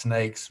see the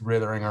snakes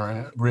writhing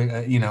around,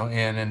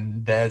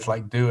 and Dad's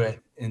like, do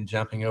it, and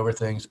jumping over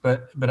things.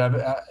 But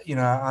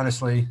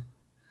honestly,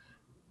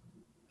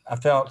 I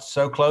felt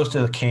so close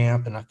to the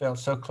camp, and I felt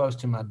so close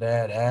to my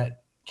dad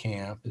at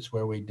camp. It's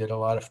where we did a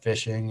lot of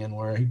fishing and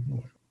where,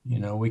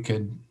 we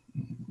could,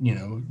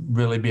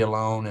 really be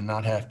alone and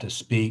not have to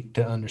speak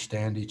to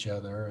understand each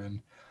other.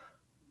 And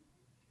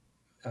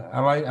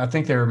I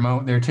think there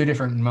are two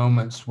different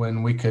moments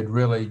when we could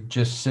really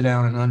just sit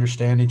down and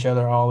understand each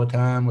other all the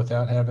time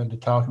without having to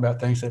talk about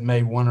things that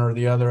made one or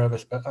the other of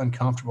us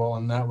uncomfortable.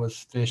 And that was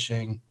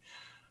fishing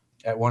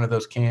at one of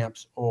those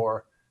camps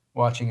or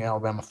watching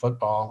Alabama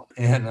football.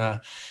 And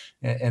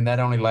that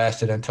only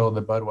lasted until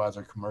the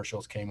Budweiser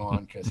commercials came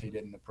on because he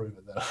didn't approve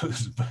of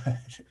those.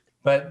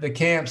 But the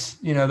camps,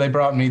 they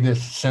brought me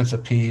this sense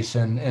of peace,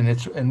 and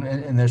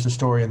there's a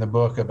story in the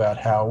book about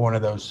how one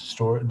of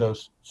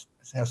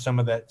how some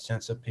of that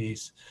sense of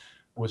peace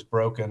was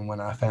broken when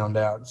I found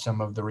out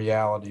some of the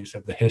realities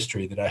of the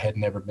history that I had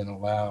never been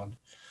allowed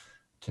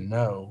to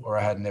know, or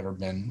I had never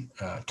been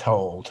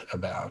told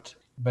about.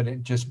 But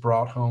it just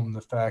brought home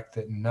the fact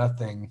that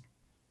nothing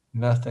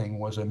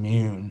was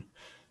immune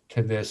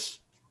to this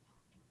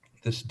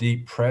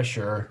deep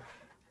pressure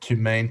to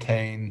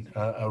maintain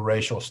a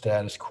racial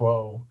status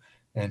quo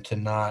and to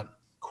not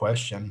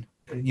question.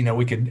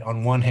 We could,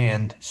 on one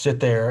hand, sit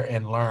there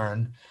and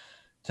learn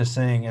to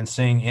sing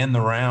in the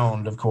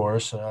round, of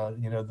course,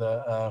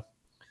 the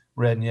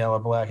red and yellow,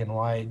 black and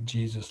white,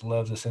 Jesus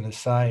loves us in his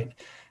sight.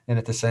 And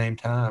at the same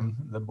time,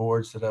 the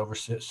boards that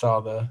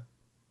oversaw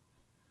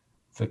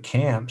the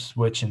camps,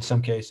 which in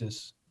some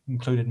cases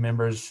included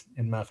members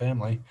in my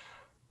family,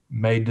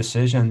 made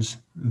decisions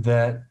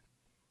that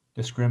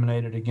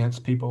discriminated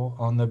against people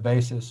on the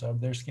basis of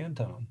their skin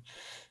tone.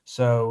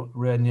 So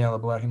red and yellow,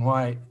 black and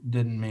white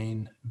didn't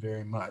mean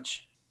very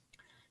much.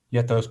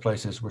 Yet those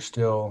places were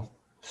still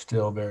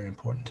very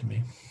important to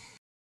me.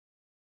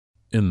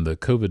 In the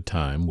COVID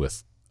time,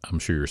 I'm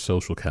sure your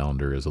social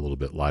calendar is a little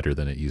bit lighter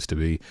than it used to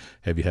be.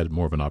 Have you had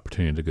more of an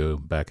opportunity to go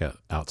back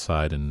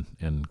outside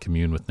and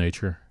commune with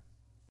nature?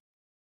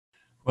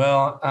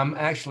 Well, I'm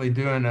actually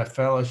doing a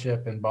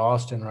fellowship in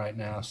Boston right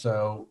now.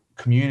 So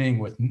communing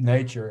with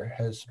nature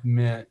has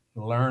meant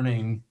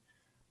learning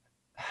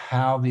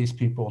how these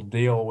people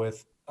deal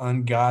with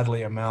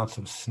ungodly amounts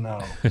of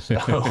snow.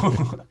 So,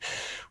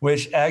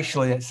 which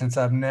actually, since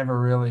I've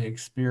never really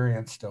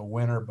experienced a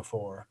winter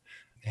before,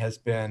 has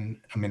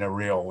been, a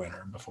real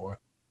winter before,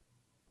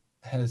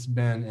 has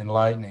been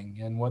enlightening.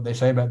 And what they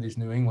say about these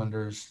New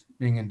Englanders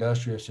being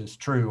industrious is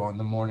true on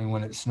the morning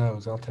when it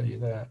snows, I'll tell you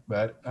that.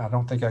 But I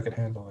don't think I could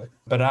handle it.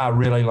 But I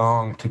really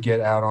long to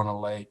get out on a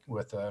lake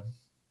with a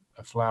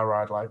fly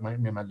rod like me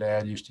and my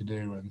dad used to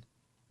do,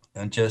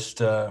 and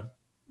just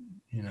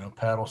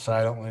paddle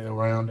silently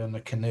around in the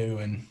canoe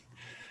and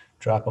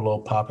drop a little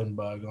popping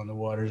bug on the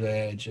water's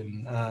edge.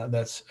 And I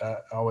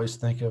always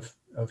think of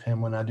him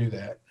when I do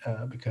that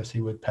because he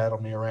would paddle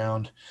me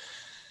around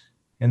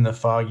in the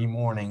foggy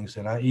mornings.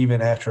 And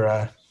even after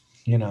I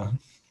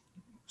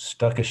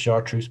stuck a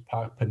chartreuse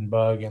popping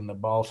bug in the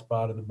bald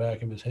spot of the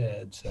back of his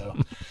head. So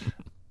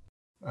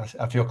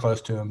I feel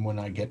close to him when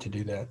I get to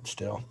do that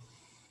still.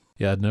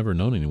 Yeah, I'd never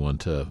known anyone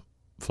to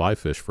fly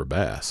fish for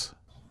bass.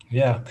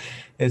 Yeah,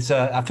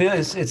 I feel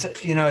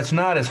it's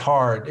not as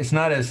hard.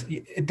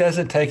 It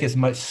doesn't take as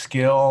much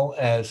skill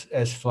as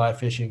fly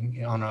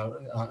fishing on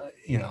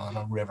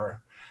a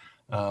river.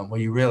 Well,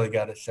 you really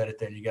got to set it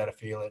there. You got to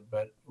feel it.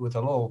 But with a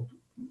little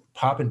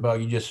popping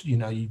bug, you just,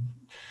 you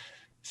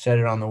set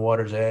it on the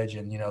water's edge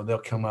and, they'll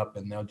come up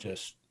and they'll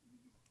just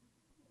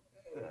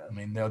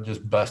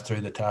bust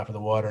through the top of the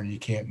water and you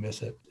can't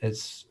miss it.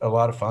 It's a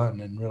lot of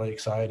fun and really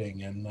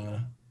exciting.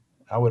 And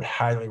I would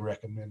highly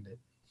recommend it.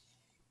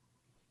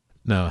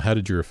 Now, how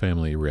did your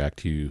family react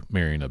to you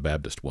marrying a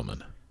Baptist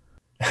woman?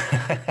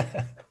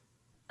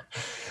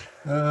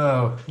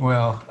 Oh,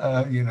 well,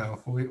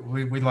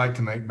 we like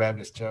to make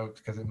Baptist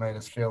jokes because it made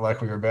us feel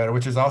like we were better,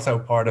 which is also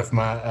part of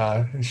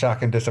my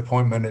shock and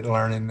disappointment at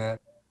learning that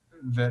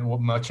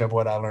much of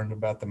what I learned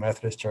about the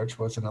Methodist Church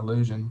was an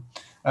illusion.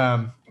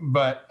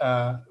 But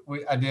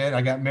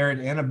I got married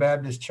in a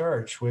Baptist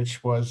church,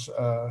 which was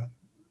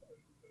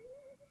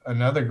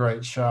another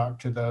great shock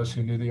to those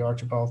who knew the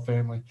Archibald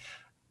family.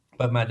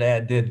 But my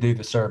dad did do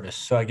the service,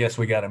 so I guess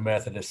we got a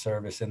Methodist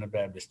service in a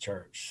Baptist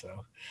church.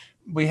 So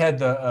we had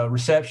the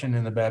reception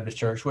in the Baptist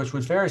church, which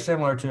was very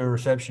similar to a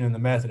reception in the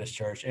Methodist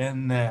church,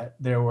 in that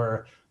there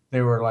were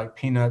like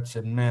peanuts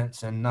and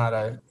mints and not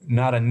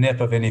a nip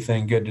of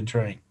anything good to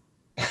drink.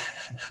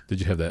 Did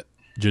you have that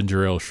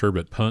ginger ale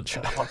sherbet punch?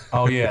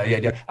 Oh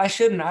yeah. I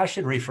should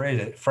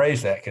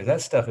phrase that because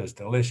that stuff is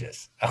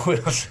delicious. I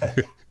will say.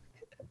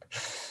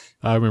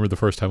 I remember the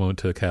first time I went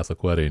to a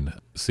Catholic wedding,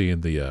 seeing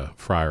the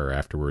friar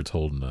afterwards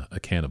holding a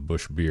can of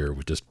Busch beer,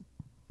 which just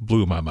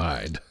blew my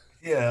mind.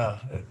 Yeah,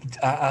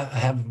 I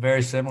have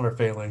very similar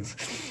feelings.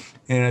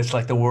 It's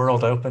like the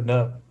world opened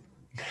up.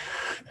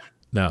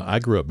 Now, I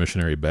grew up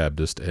missionary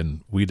Baptist,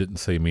 and we didn't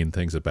say mean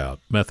things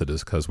about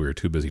Methodists because we were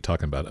too busy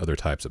talking about other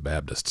types of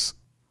Baptists.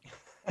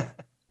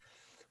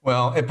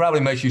 Well, it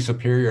probably makes you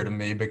superior to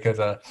me because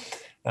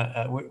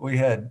we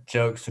had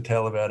jokes to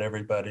tell about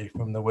everybody,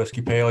 from the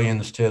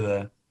Whiskeypalians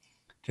to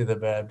the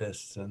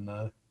Baptists,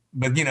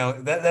 but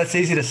that's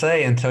easy to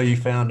say until you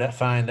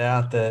find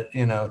out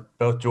that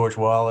both George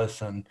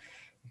Wallace and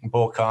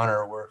Bull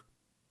Connor were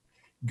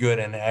good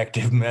and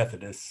active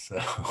Methodists.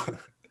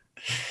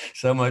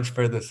 So much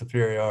for the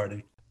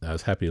superiority. I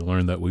was happy to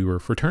learn that we were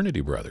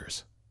fraternity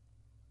brothers.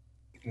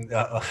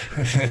 GDI.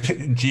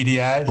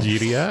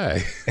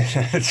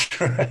 GDI. That's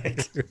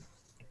right.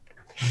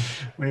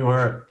 We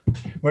were.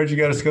 Where'd you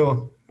go to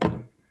school?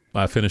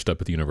 I finished up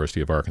at the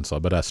University of Arkansas,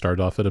 but I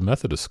started off at a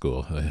Methodist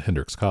school at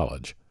Hendrix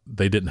College.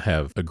 They didn't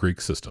have a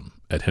Greek system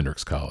at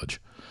Hendrix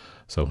College.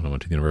 So when I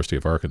went to the University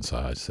of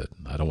Arkansas, I said,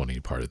 I don't want any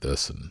part of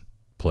this, and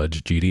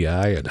pledged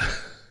GDI.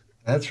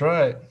 That's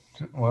right.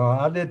 Well,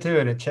 I did too,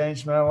 and it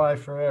changed my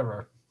life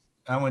forever.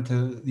 I went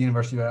to the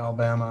University of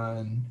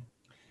Alabama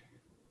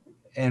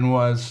and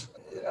was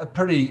a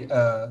pretty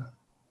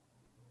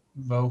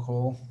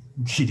vocal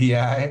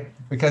GDI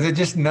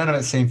because none of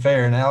it seemed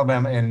fair. And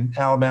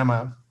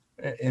Alabama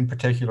in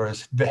particular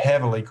is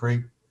heavily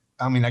Greek.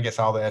 I mean, I guess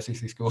all the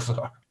SEC schools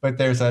are, but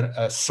there's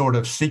a sort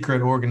of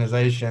secret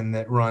organization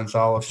that runs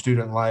all of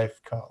student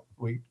life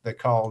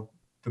called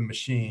the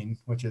Machine,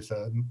 which is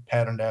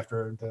patterned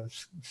after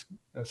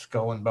the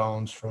Skull and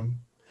Bones from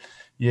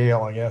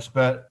Yale, I guess.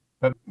 But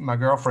my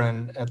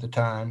girlfriend at the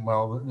time,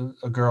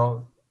 a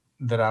girl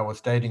that I was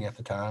dating at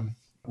the time,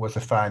 was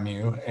a Phi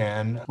Mu,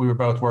 and we were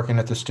both working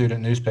at the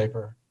student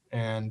newspaper,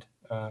 and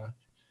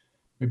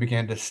we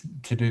began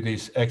to do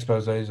these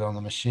exposés on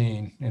the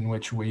Machine, in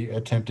which we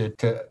attempted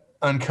to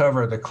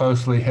uncover the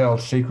closely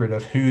held secret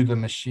of who the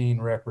Machine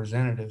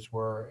representatives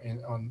were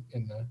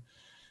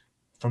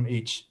from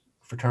each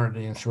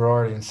fraternity and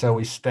sorority. And so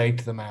we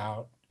staked them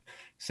out,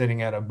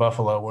 sitting at a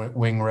Buffalo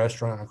Wing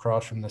restaurant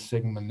across from the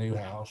Sigma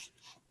Newhouse.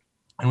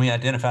 And we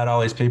identified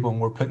all these people, and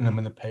we're putting them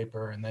in the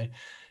paper, and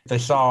they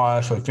saw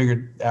us, so we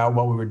figured out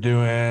what we were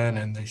doing,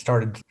 and they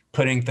started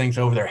putting things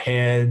over their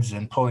heads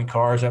and pulling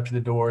cars up to the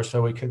door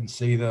so we couldn't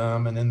see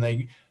them. And then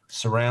they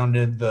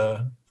surrounded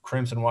the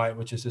Crimson White,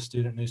 which is a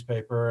student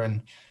newspaper,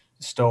 and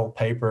stole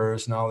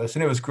papers and all this.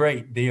 And it was a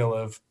great deal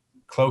of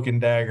cloak and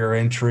dagger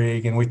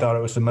intrigue, and we thought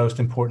it was the most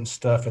important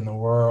stuff in the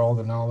world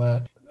and all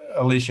that.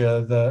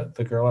 Alicia,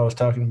 the girl I was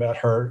talking about,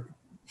 her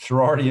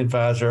sorority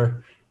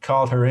advisor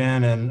called her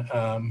in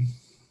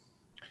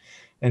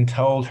and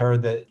told her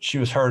that she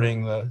was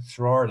hurting the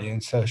sorority.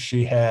 And so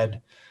she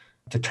had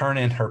to turn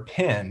in her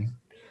pen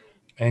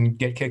and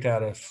get kicked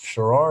out of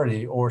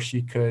sorority, or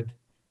she could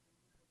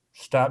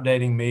stop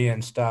dating me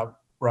and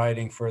stop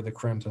writing for the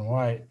Crimson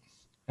White.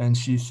 And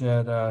she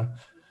said,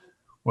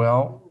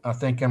 well, I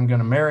think I'm going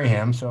to marry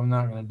him, so I'm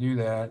not going to do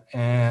that.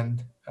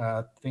 And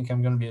I think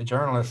I'm going to be a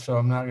journalist, so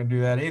I'm not going to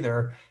do that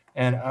either.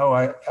 And,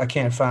 I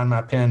can't find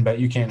my pen, but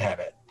you can't have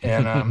it.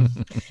 And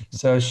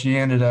so she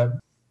ended up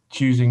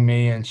choosing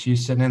me, and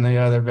she's sitting in the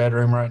other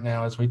bedroom right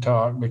now as we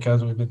talk,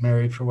 because we've been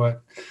married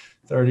for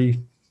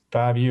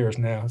 35 years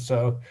now.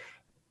 So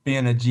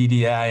being a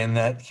GDI in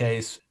that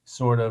case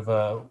sort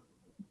of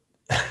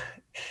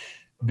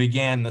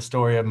began the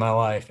story of my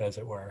life, as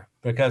it were,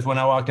 because when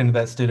I walked into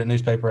that student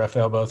newspaper, I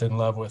fell both in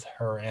love with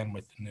her and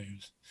with the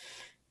news.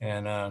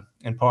 And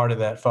part of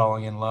that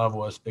falling in love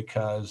was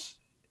because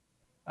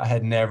I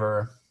had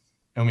never,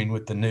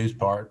 with the news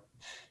part,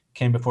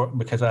 came before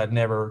because I had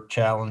never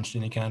challenged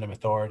any kind of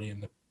authority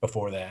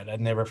before that. I'd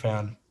never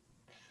found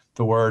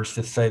the words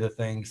to say the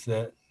things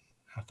that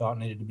I thought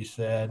needed to be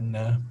said, and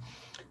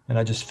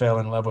I just fell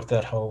in love with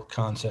that whole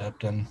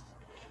concept, and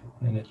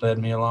it led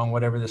me along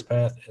whatever this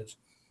path is.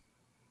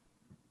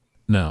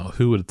 Now,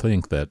 who would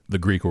think that the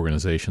Greek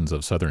organizations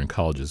of Southern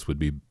colleges would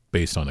be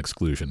based on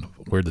exclusion?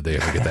 Where did they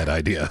ever get that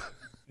idea?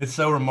 It's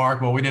so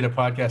remarkable. We did a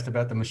podcast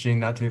about the machine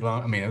not too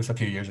long. I mean, it was a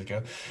few years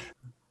ago,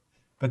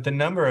 but the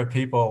number of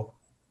people,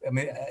 I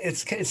mean,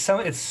 it's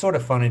sort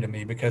of funny to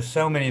me because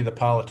so many of the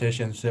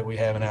politicians that we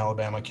have in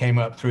Alabama came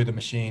up through the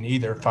machine,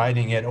 either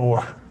fighting it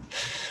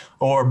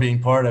or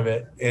being part of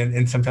it.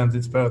 And sometimes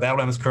it's both.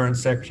 Alabama's current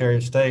Secretary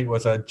of State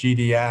was a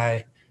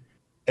GDI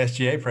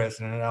SGA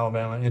president in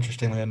Alabama,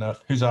 interestingly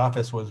enough, whose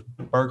office was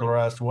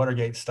burglarized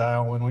Watergate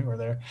style when we were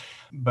there,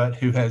 but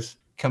who has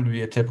come to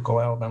be a typical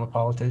Alabama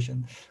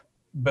politician.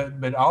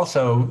 But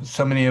also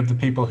so many of the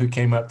people who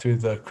came up through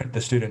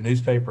the student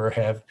newspaper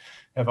have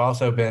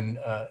also been,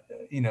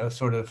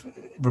 sort of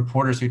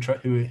reporters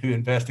who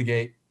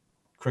investigate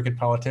crooked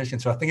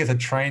politicians. So I think it's a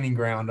training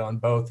ground on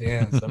both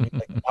ends. I mean,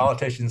 like,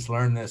 politicians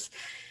learn this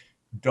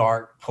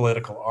dark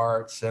political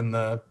arts, and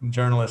the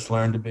journalists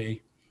learn to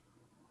be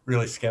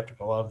really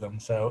skeptical of them.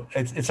 So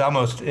it's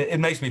almost, it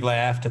makes me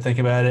laugh to think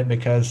about it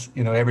because,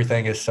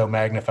 everything is so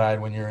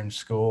magnified when you're in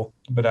school.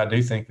 But I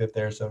do think that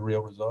there's a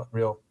real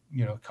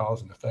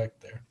cause and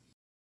effect there.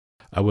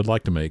 I would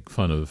like to make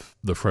fun of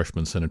the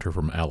freshman senator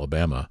from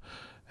Alabama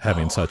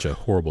having such a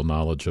horrible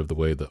knowledge of the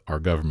way that our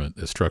government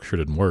is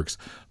structured and works,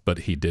 but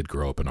he did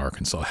grow up in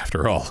Arkansas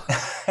after all.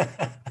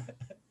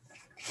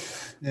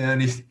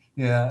 And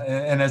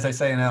as they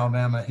say in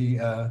Alabama, he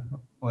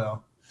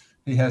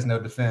has no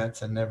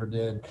defense and never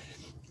did.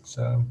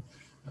 So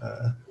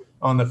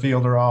on the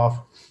field or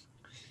off.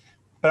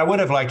 But I would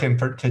have liked him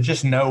to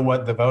just know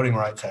what the Voting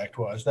Rights Act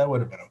was. That would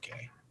have been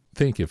okay.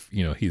 Think if,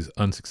 he's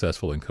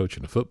unsuccessful in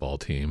coaching a football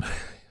team,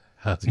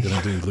 how's he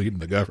going to do leading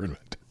the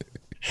government?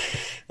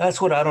 That's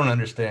what I don't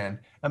understand.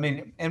 I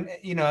mean, and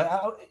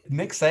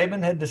Nick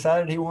Saban had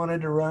decided he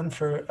wanted to run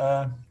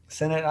for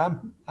Senate.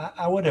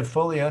 I would have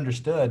fully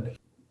understood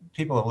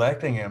people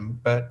electing him,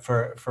 but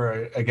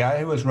for a guy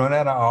who was run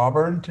out of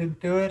Auburn to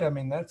do it, I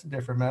mean, that's a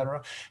different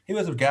matter. He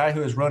was a guy who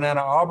was run out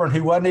of Auburn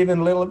who wasn't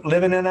even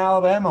living in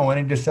Alabama when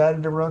he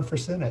decided to run for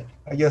Senate.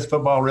 I guess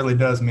football really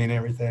does mean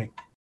everything.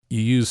 You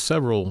use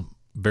several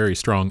very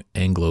strong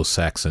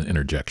Anglo-Saxon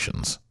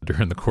interjections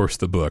during the course of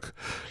the book.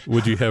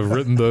 Would you have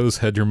written those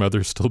had your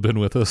mother still been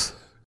with us?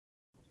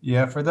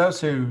 Yeah, for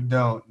those who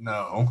don't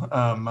know,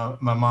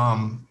 my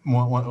mom,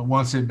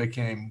 once it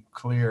became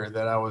clear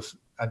that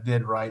I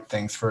did write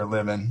things for a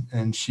living,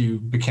 and she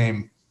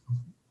became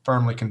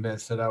firmly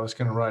convinced that I was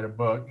going to write a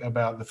book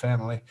about the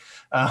family.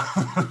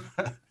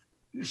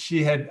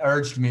 She had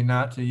urged me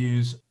not to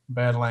use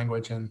bad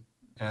language, and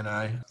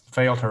I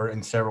failed her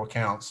in several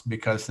counts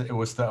because it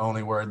was the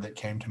only word that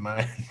came to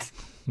mind.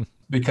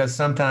 Because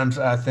sometimes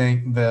I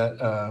think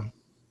that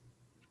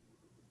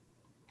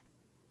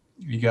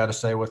you got to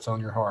say what's on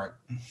your heart.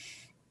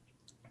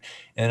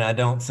 And I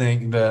don't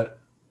think that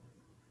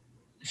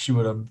she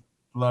would have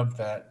loved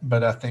that,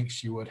 but I think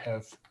she would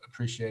have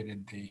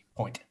appreciated the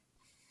point.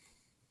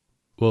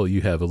 Well,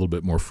 you have a little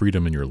bit more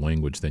freedom in your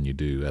language than you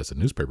do as a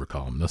newspaper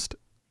columnist.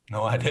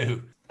 No, I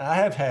do. I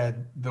have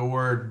had the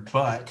word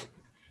but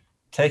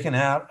taken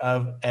out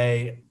of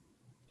a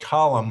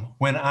column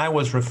when I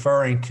was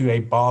referring to a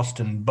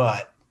Boston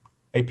butt,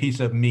 a piece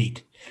of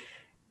meat.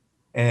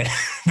 And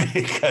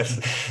because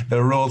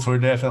the rules were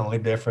definitely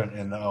different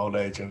in the old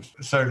age of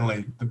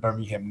certainly the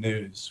Birmingham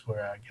News,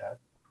 where I got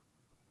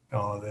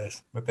all of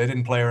this. But they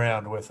didn't play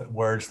around with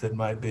words that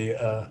might be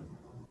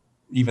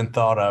even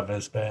thought of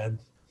as bad.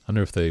 I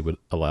wonder if they would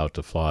allow it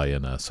to fly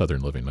in a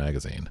Southern Living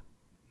magazine.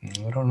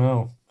 I don't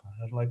know.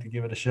 I'd like to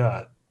give it a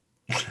shot.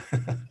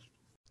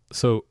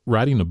 So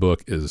writing a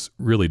book is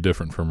really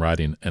different from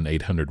writing an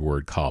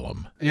 800-word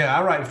column. Yeah,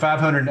 I write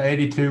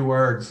 582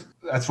 words.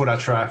 That's what I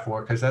try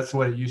for, because that's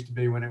what it used to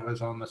be when it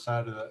was on the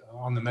side of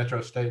on the Metro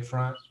State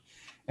front.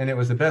 And it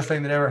was the best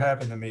thing that ever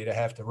happened to me to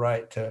have to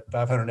write to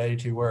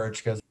 582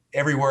 words, because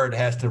every word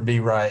has to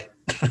be right.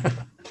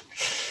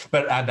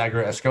 But I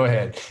digress. Go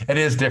ahead. It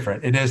is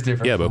different. It is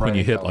different. Yeah, but when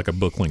you hit like a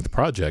book-length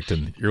project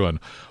and you're going,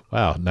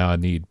 wow, now I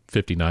need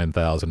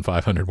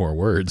 59,500 more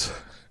words.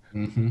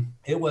 Mm-hmm.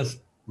 It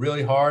was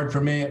really hard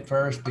for me at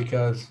first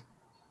because,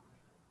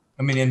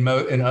 I mean,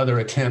 in other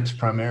attempts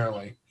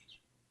primarily,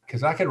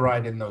 because I could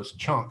write in those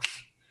chunks.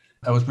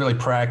 I was really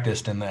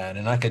practiced in that,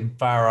 and I could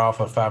fire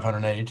off a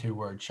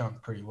 582-word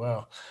chunk pretty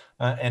well.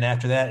 And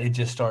after that, it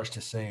just starts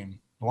to seem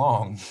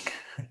long.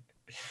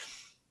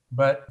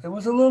 But it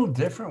was a little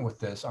different with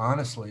this,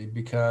 honestly,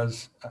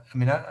 because, I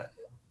mean,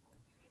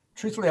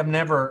 truthfully, I've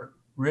never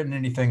written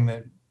anything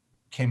that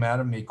came out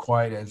of me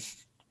quite as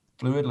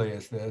fluidly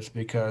as this,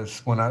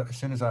 because as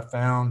soon as I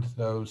found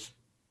those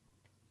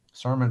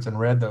sermons and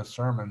read those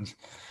sermons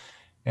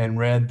and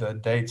read the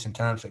dates and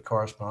times that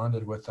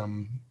corresponded with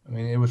them, I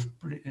mean,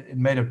 it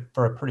made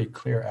for a pretty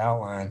clear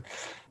outline.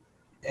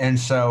 And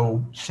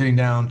so sitting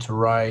down to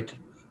write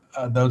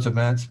those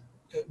events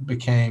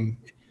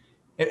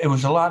it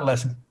was a lot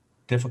less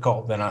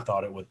difficult than I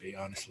thought it would be,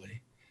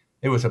 honestly.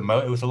 It was a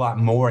lot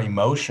more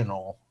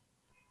emotional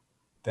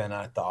than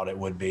I thought it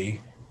would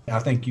be. I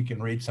think you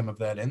can read some of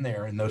that in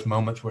there, in those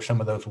moments where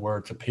some of those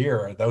words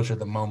appear. Those are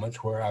the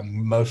moments where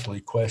I'm mostly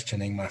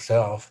questioning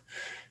myself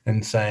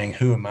and saying,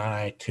 who am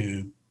I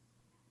to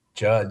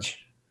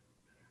judge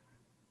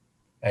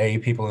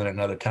people in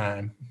another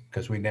time,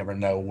 because we never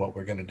know what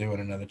we're going to do in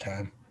another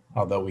time,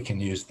 although we can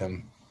use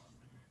them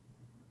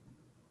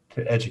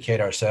to educate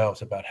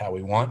ourselves about how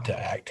we want to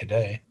act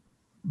today.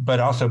 But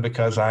also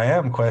because I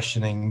am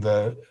questioning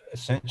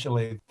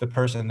essentially the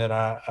person that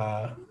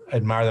I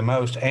admire the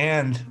most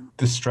and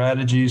the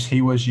strategies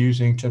he was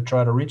using to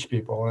try to reach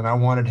people. And I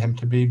wanted him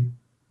to be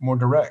more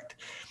direct,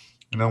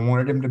 and I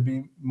wanted him to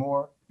be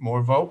more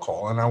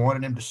vocal, and I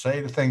wanted him to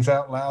say the things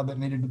out loud that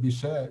needed to be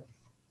said.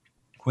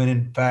 When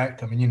in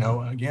fact, I mean,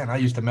 again, I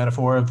used the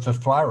metaphor of the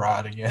fly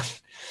rod again.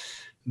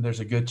 There's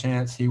a good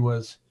chance he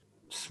was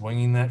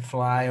swinging that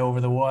fly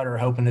over the water,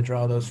 hoping to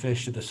draw those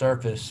fish to the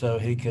surface so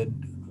he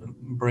could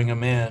bring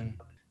them in.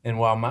 And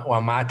while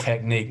my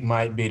technique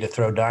might be to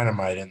throw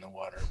dynamite in the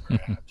water,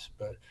 perhaps,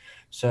 but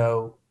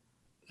so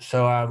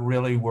I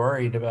really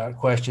worried about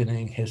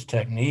questioning his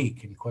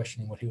technique and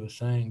questioning what he was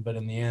saying. But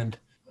in the end,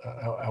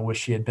 I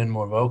wish he had been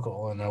more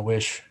vocal, and I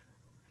wish,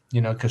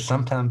 because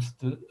sometimes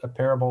a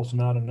parable's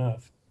not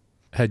enough.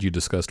 Had you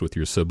discussed with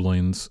your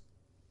siblings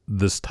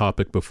this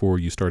topic before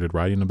you started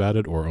writing about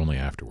it, or only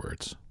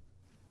afterwards?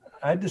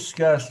 I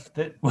discussed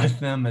it with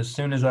them as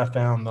soon as I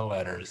found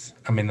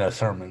the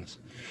sermons,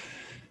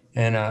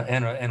 and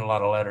a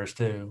lot of letters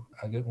too.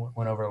 I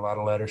went over a lot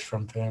of letters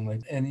from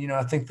family, and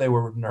I think they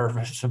were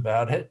nervous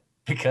about it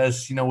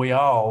because we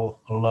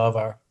all love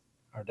our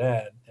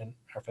dad and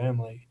our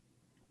family.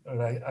 But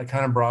I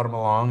kind of brought them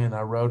along, and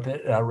I wrote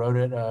it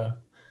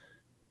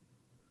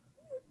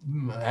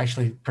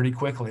actually pretty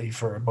quickly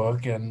for a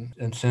book,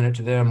 and sent it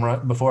to them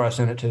right before I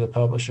sent it to the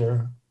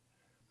publisher.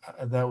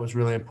 That was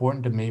really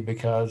important to me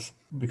because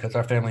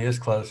our family is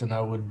close, and I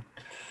would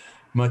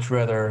much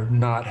rather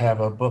not have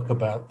a book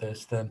about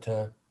this than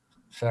to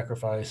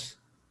sacrifice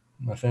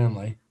my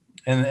family.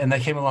 And they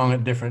came along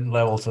at different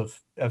levels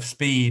of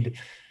speed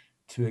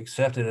to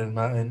accept it,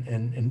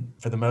 and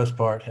for the most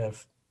part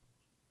have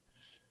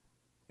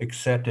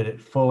accepted it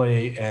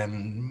fully.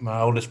 And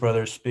my oldest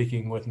brother is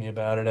speaking with me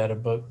about it at a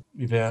book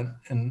event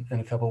in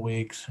a couple of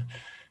weeks,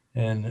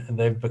 and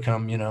they've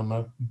become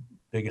my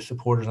biggest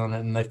supporters on it,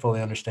 and they fully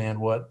understand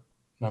what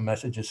my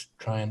message is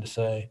trying to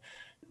say.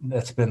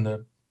 That's been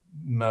the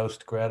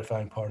most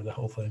gratifying part of the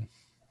whole thing.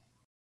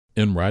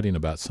 In writing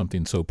about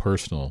something so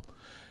personal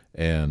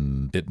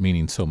and it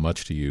meaning so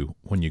much to you,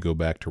 when you go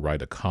back to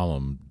write a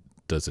column,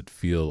 does it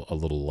feel a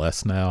little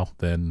less now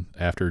than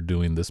after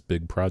doing this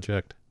big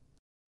project?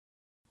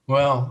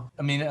 Well,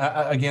 I mean,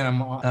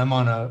 I'm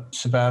on a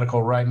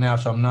sabbatical right now,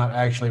 so I'm not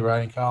actually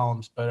writing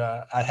columns,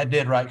 but I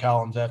did write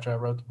columns after I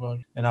wrote the book,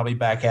 and I'll be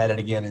back at it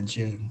again in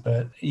June.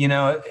 But,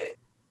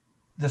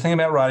 the thing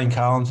about writing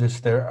columns is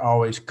they're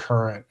always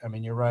current. I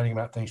mean, you're writing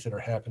about things that are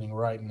happening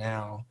right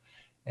now,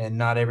 and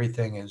not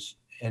everything is,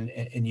 and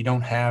you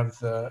don't have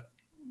the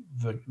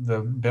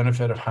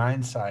benefit of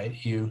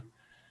hindsight. You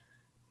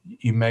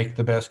make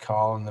the best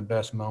call in the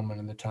best moment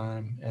in the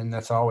time, and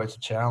that's always a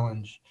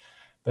challenge.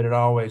 But it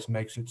always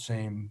makes it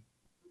seem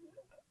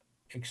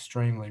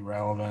extremely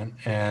relevant,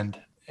 and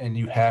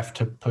you have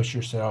to push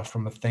yourself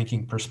from a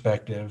thinking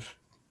perspective,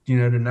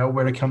 to know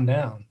where to come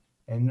down.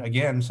 And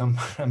again,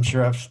 I'm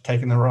sure I've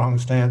taken the wrong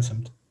stance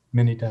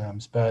many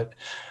times, but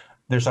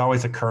there's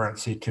always a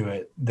currency to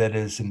it that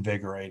is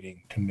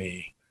invigorating to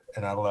me,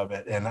 and I love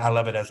it. And I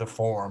love it as a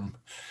form.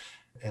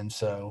 And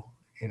so,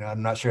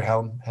 I'm not sure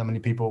how many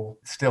people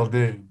still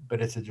do, but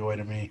it's a joy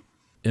to me.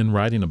 In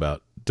writing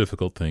about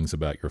difficult things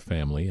about your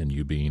family, and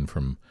you being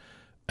from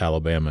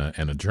Alabama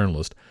and a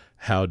journalist,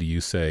 how do you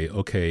say,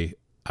 okay,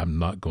 I'm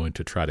not going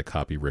to try to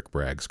copy Rick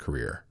Bragg's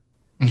career?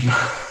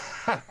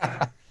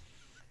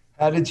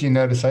 How did you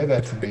know to say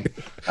that to me?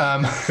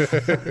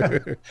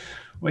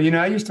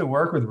 Well, I used to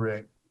work with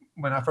Rick.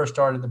 When I first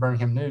started at the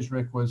Birmingham News,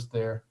 Rick was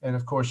there. And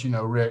of course,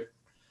 Rick,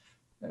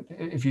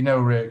 if you know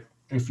Rick,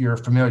 if you're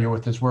familiar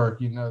with his work,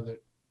 you know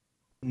that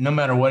no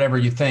matter whatever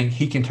you think,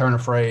 he can turn a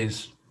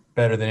phrase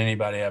better than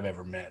anybody I've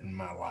ever met in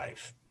my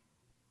life.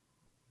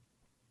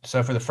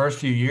 So for the first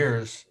few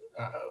years,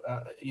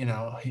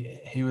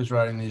 he was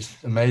writing these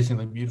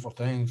amazingly beautiful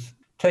things,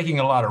 taking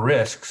a lot of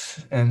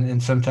risks,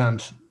 and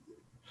sometimes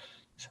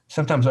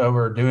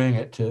overdoing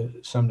it to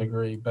some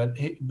degree. But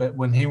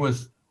when he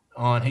was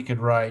on, he could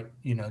write,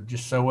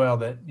 just so well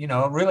that,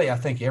 really, I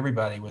think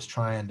everybody was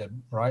trying to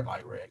write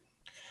like Rick.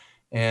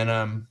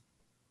 And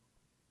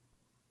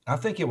I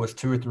think it was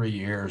 2 or 3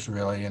 years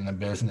really in the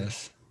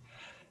business,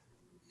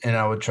 and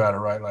I would try to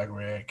write like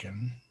Rick,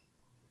 and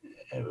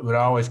it would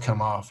always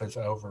come off as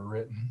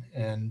overwritten.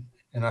 And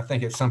I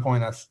think at some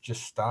point I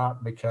just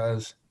stopped,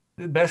 because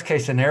the best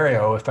case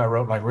scenario, if I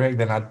wrote like Rick,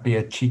 then I'd be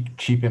a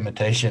cheap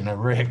imitation of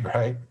Rick,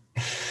 right?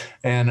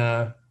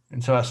 And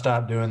so I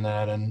stopped doing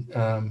that.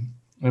 And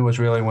it was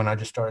really when I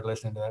just started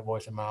listening to that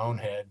voice in my own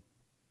head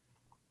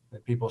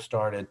that people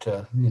started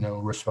to,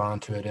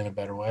 respond to it in a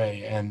better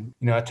way. And,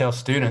 I tell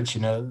students,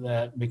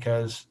 that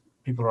because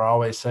people are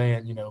always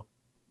saying,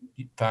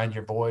 find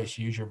your voice,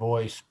 use your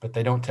voice, but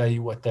they don't tell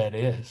you what that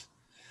is.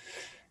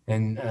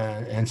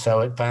 And so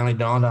it finally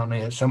dawned on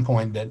me at some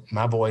point that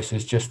my voice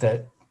is just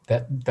that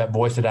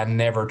voice that I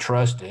never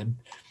trusted,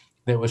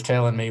 that was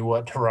telling me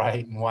what to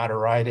write and why to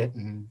write it,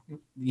 and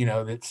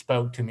that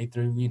spoke to me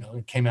through,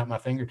 it came out my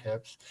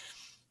fingertips.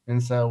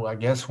 And so I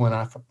guess when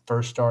I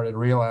first started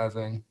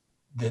realizing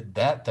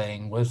that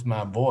thing was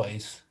my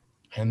voice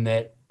and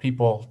that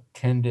people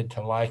tended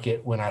to like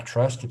it when I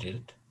trusted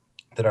it,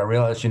 that I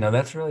realized,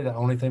 that's really the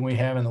only thing we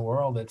have in the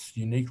world that's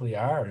uniquely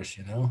ours.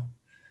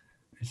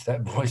 It's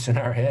that voice in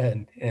our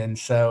head. And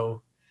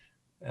so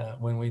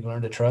when we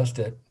learn to trust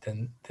it,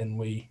 then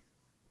we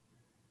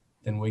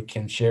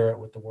can share it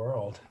with the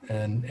world,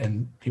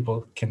 and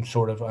people can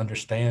sort of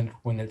understand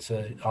when it's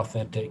an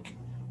authentic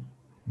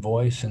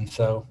voice. And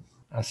so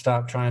I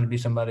stopped trying to be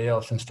somebody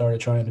else and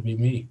started trying to be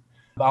me.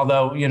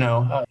 Although,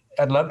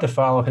 I'd love to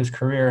follow his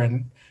career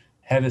and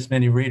have as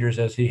many readers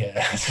as he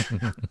has.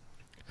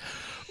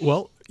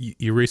 Well,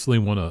 you recently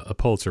won a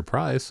Pulitzer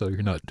Prize, so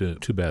you're not doing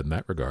too bad in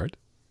that regard.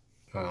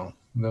 Well,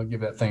 they'll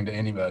give that thing to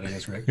anybody,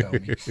 as Rick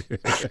told me.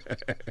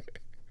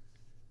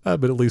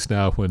 But at least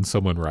now when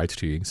someone writes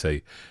to you and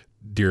say,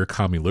 "Dear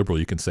Commie Liberal,"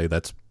 you can say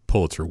that's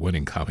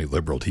Pulitzer-winning Commie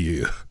Liberal to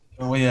you.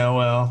 Well, yeah,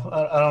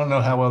 I don't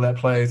know how well that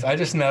plays. I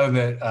just know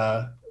that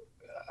I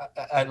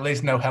at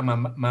least know how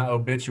my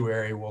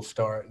obituary will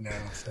start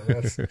now. So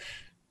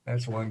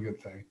that's one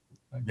good thing,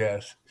 I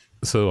guess.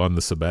 So on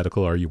the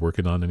sabbatical, are you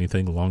working on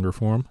anything longer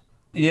form?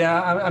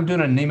 Yeah, I'm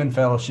doing a Neiman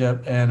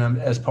Fellowship, and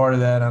as part of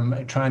that,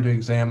 I'm trying to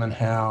examine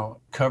how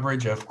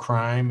coverage of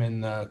crime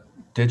in the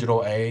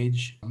digital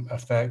age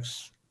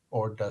affects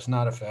or does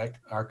not affect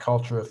our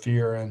culture of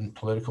fear and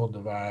political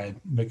divide,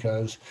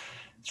 because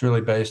it's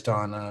really based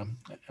on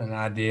an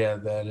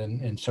idea that,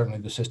 and certainly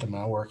the system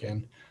I work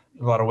in,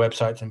 a lot of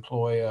websites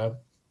employ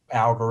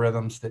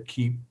algorithms that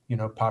keep,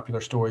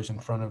 popular stories in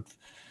front of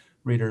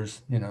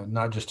readers,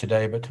 not just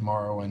today, but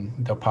tomorrow,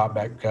 and they'll pop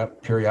back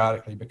up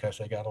periodically because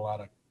they got a lot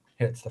of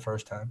hits the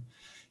first time.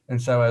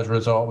 And so as a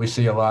result, we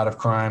see a lot of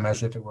crime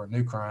as if it were a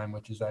new crime,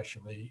 which is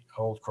actually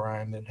old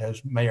crime that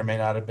may or may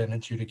not have been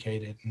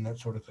adjudicated and that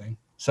sort of thing.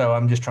 So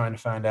I'm just trying to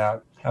find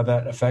out how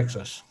that affects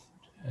us.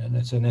 And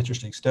it's an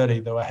interesting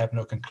study, though I have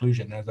no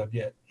conclusion as of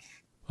yet.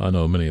 I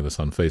know many of us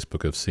on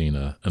Facebook have seen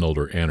an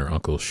older aunt or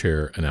uncle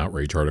share an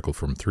outrage article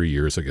from 3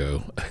 years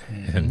ago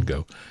and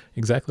go,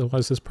 exactly why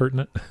is this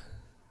pertinent?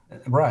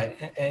 Right.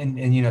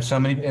 And so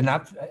many, and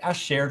I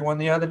shared one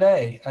the other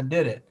day. I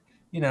did it.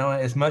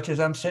 As much as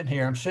I'm sitting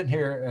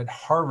here at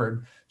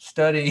Harvard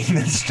studying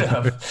this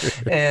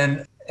stuff.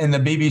 and the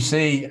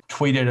BBC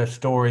tweeted a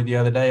story the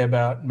other day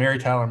about Mary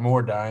Tyler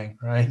Moore dying,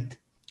 right?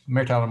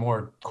 Mary Tyler Moore,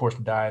 of course,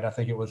 died. I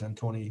think it was in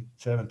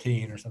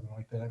 2017 or something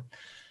like that.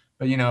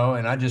 But,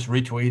 and I just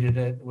retweeted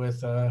it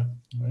with,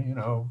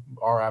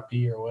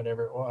 RIP or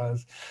whatever it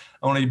was,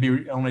 only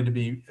to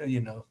be,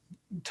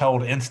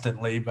 told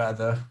instantly by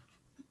the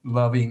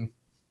loving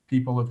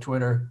people of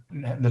Twitter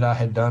that I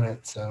had done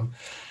it. So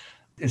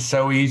it's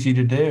so easy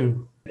to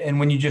do. And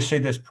when you just see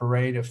this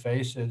parade of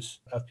faces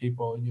of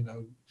people,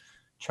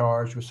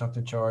 charged with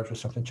something.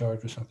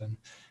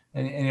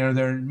 And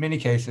there are many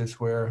cases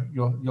where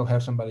you'll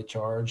have somebody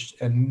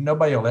charged and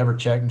nobody will ever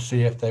check and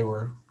see if they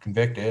were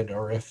convicted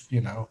or if,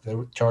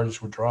 the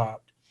charges were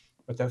dropped.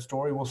 But that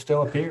story will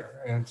still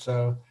appear. And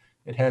so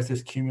it has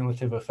this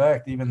cumulative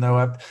effect, even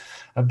though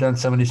I've done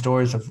so many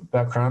stories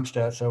about crime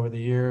stats over the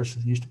years.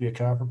 I used to be a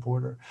cop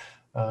reporter,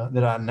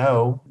 that I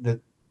know that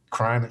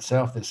crime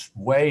itself is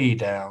way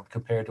down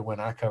compared to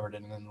when I covered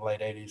it in the late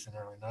 80s and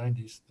early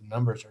 90s. The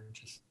numbers are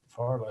just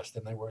far less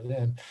than they were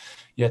then.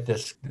 Yet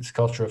this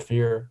culture of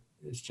fear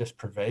is just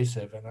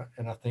pervasive.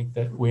 And I think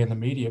that we in the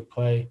media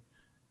play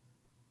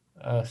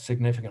a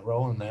significant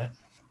role in that.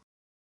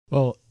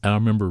 Well, I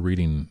remember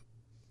reading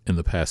in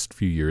the past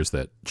few years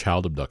that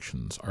child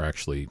abductions are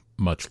actually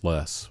much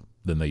less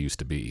than they used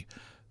to be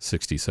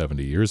 60,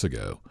 70 years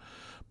ago.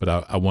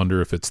 But I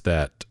wonder if it's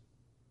that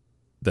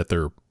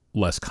they're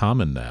less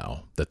common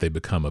now, that they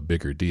become a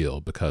bigger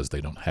deal because they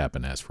don't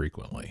happen as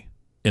frequently,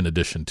 in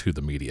addition to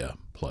the media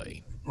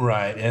play.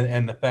 Right.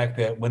 And the fact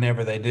that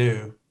whenever they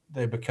do,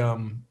 they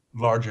become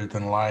larger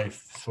than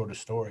life sort of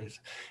stories.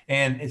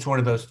 And it's one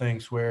of those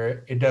things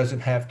where it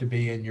doesn't have to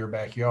be in your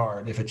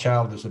backyard. If a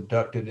child is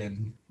abducted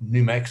in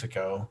New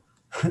Mexico,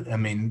 I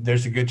mean,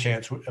 there's a good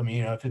chance,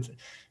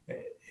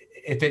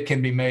 if it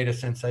can be made a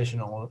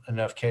sensational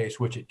enough case,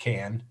 which it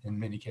can in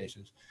many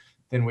cases,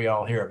 then we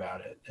all hear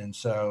about it. And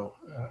so,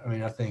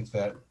 I think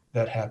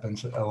that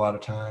happens a lot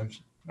of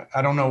times.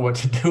 I don't know what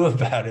to do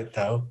about it,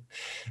 though,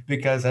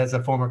 because as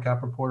a former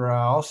cop reporter,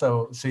 I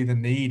also see the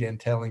need in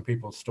telling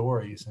people's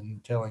stories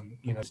and telling,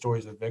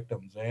 stories of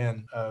victims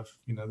and of,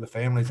 the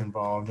families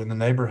involved and the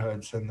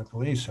neighborhoods and the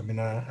police.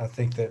 I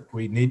think that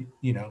we need,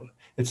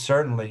 it's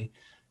certainly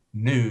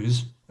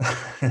news.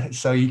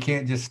 So you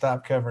can't just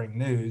stop covering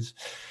news.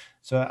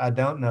 So I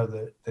don't know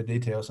the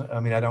details.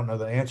 I don't know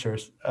the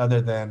answers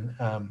other than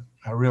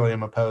I really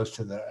am opposed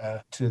to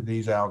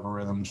these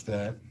algorithms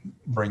that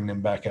bring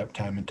them back up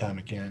time and time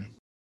again.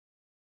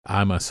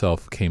 I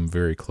myself came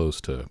very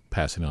close to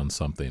passing on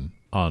something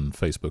on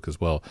Facebook as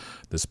well.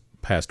 This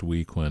past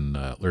week when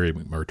Larry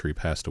McMurtry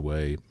passed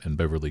away and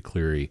Beverly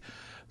Cleary,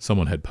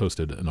 someone had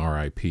posted an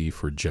RIP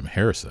for Jim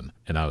Harrison,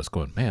 and I was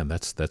going, man,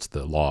 that's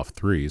the law of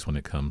threes when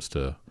it comes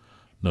to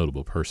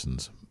notable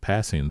persons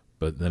passing.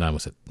 But then I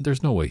was like,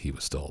 there's no way he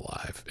was still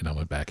alive. And I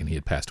went back and he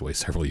had passed away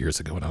several years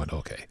ago, and I went,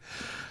 okay,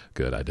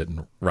 good. I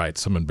didn't write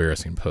some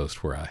embarrassing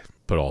post where I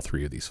put all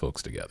three of these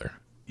folks together.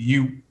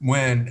 You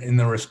win in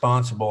the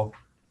responsible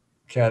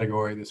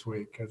category this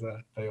week because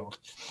I failed.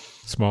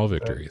 Small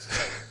victories.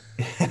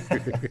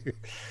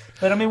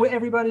 But I mean,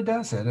 everybody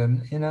does it.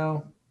 And, you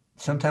know,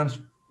 sometimes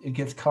it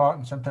gets caught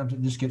and sometimes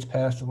it just gets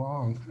passed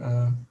along.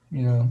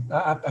 You know,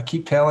 I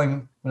keep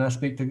telling, when I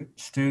speak to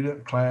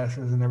student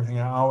classes and everything,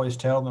 I always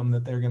tell them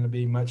that they're going to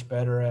be much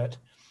better at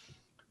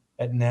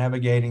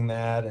navigating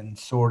that and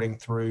sorting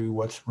through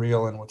what's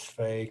real and what's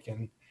fake.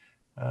 And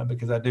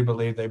because I do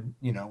believe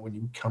you know, when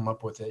you come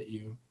up with it,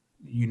 you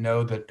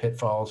know the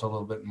pitfalls a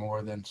little bit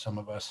more than some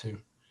of us who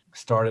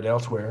started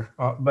elsewhere.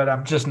 But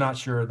I'm just not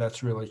sure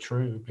that's really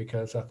true,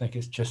 because I think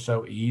it's just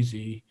so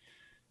easy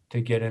to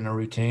get in a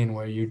routine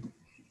where you're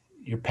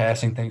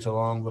passing things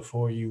along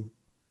before you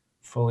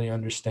fully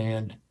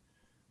understand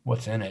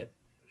what's in it,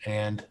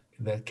 and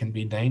that can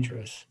be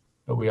dangerous.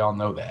 But we all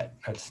know that.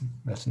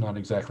 That's not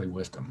exactly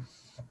wisdom.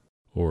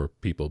 Or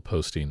people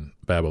posting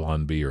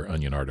Babylon Bee or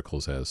Onion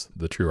articles as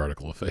the true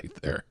article of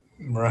faith there.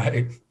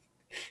 Right.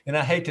 And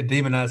I hate to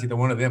demonize either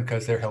one of them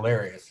because they're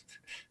hilarious.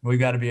 We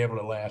got to be able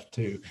to laugh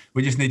too.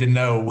 We just need to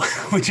know.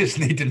 We just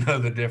need to know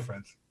the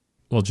difference.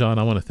 Well, John,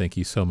 I want to thank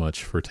you so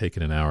much for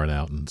taking an hour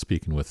out and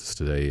speaking with us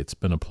today. It's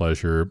been a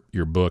pleasure.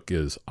 Your book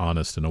is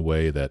honest in a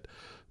way that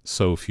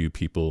so few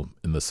people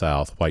in the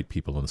South, white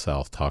people in the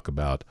South, talk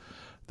about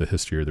the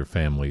history of their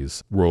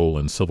family's role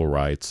in civil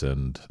rights,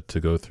 and to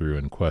go through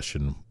and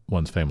question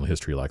one's family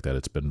history like that,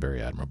 it's been very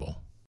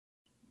admirable.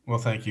 Well,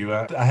 thank you.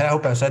 I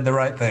hope I said the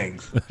right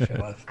things.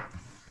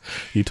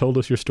 You told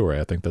us your story.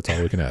 I think that's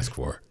all we can ask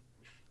for.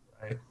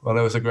 Right. Well,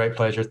 it was a great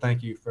pleasure.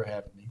 Thank you for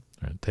having me.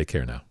 All right, take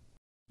care now.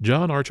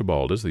 John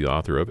Archibald is the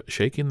author of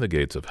Shaking the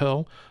Gates of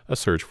Hell, A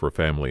Search for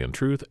Family and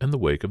Truth in the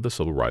Wake of the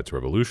Civil Rights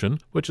Revolution,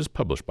 which is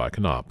published by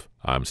Knopf.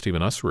 I'm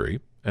Stephen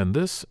Ussery, and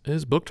this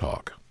is Book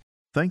Talk.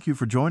 Thank you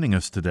for joining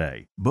us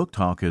today. Book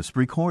Talk is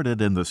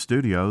recorded in the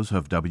studios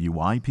of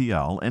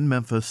WYPL in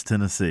Memphis,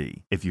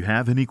 Tennessee. If you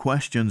have any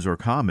questions or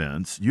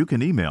comments, you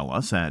can email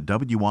us at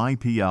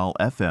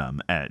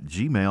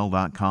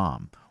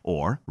wyplfm@gmail.com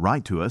or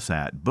write to us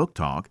at Book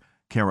Talk,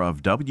 care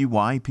of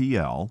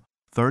WYPL,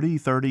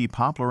 3030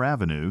 Poplar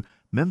Avenue,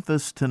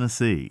 Memphis,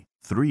 Tennessee,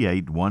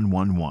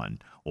 38111,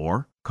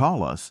 or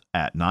call us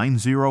at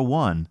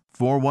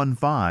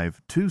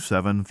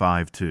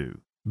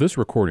 901-415-2752. This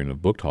recording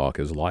of Book Talk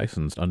is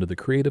licensed under the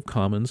Creative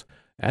Commons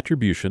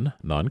Attribution,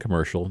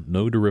 Non-Commercial,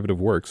 No Derivative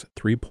Works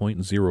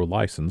 3.0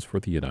 license for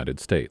the United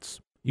States.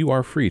 You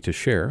are free to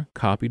share,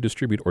 copy,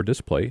 distribute, or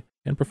display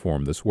and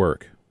perform this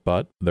work,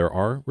 but there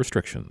are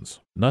restrictions.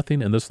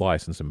 Nothing in this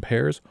license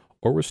impairs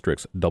or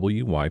restricts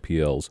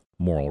WYPL's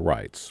moral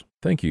rights.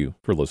 Thank you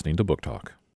for listening to Book Talk.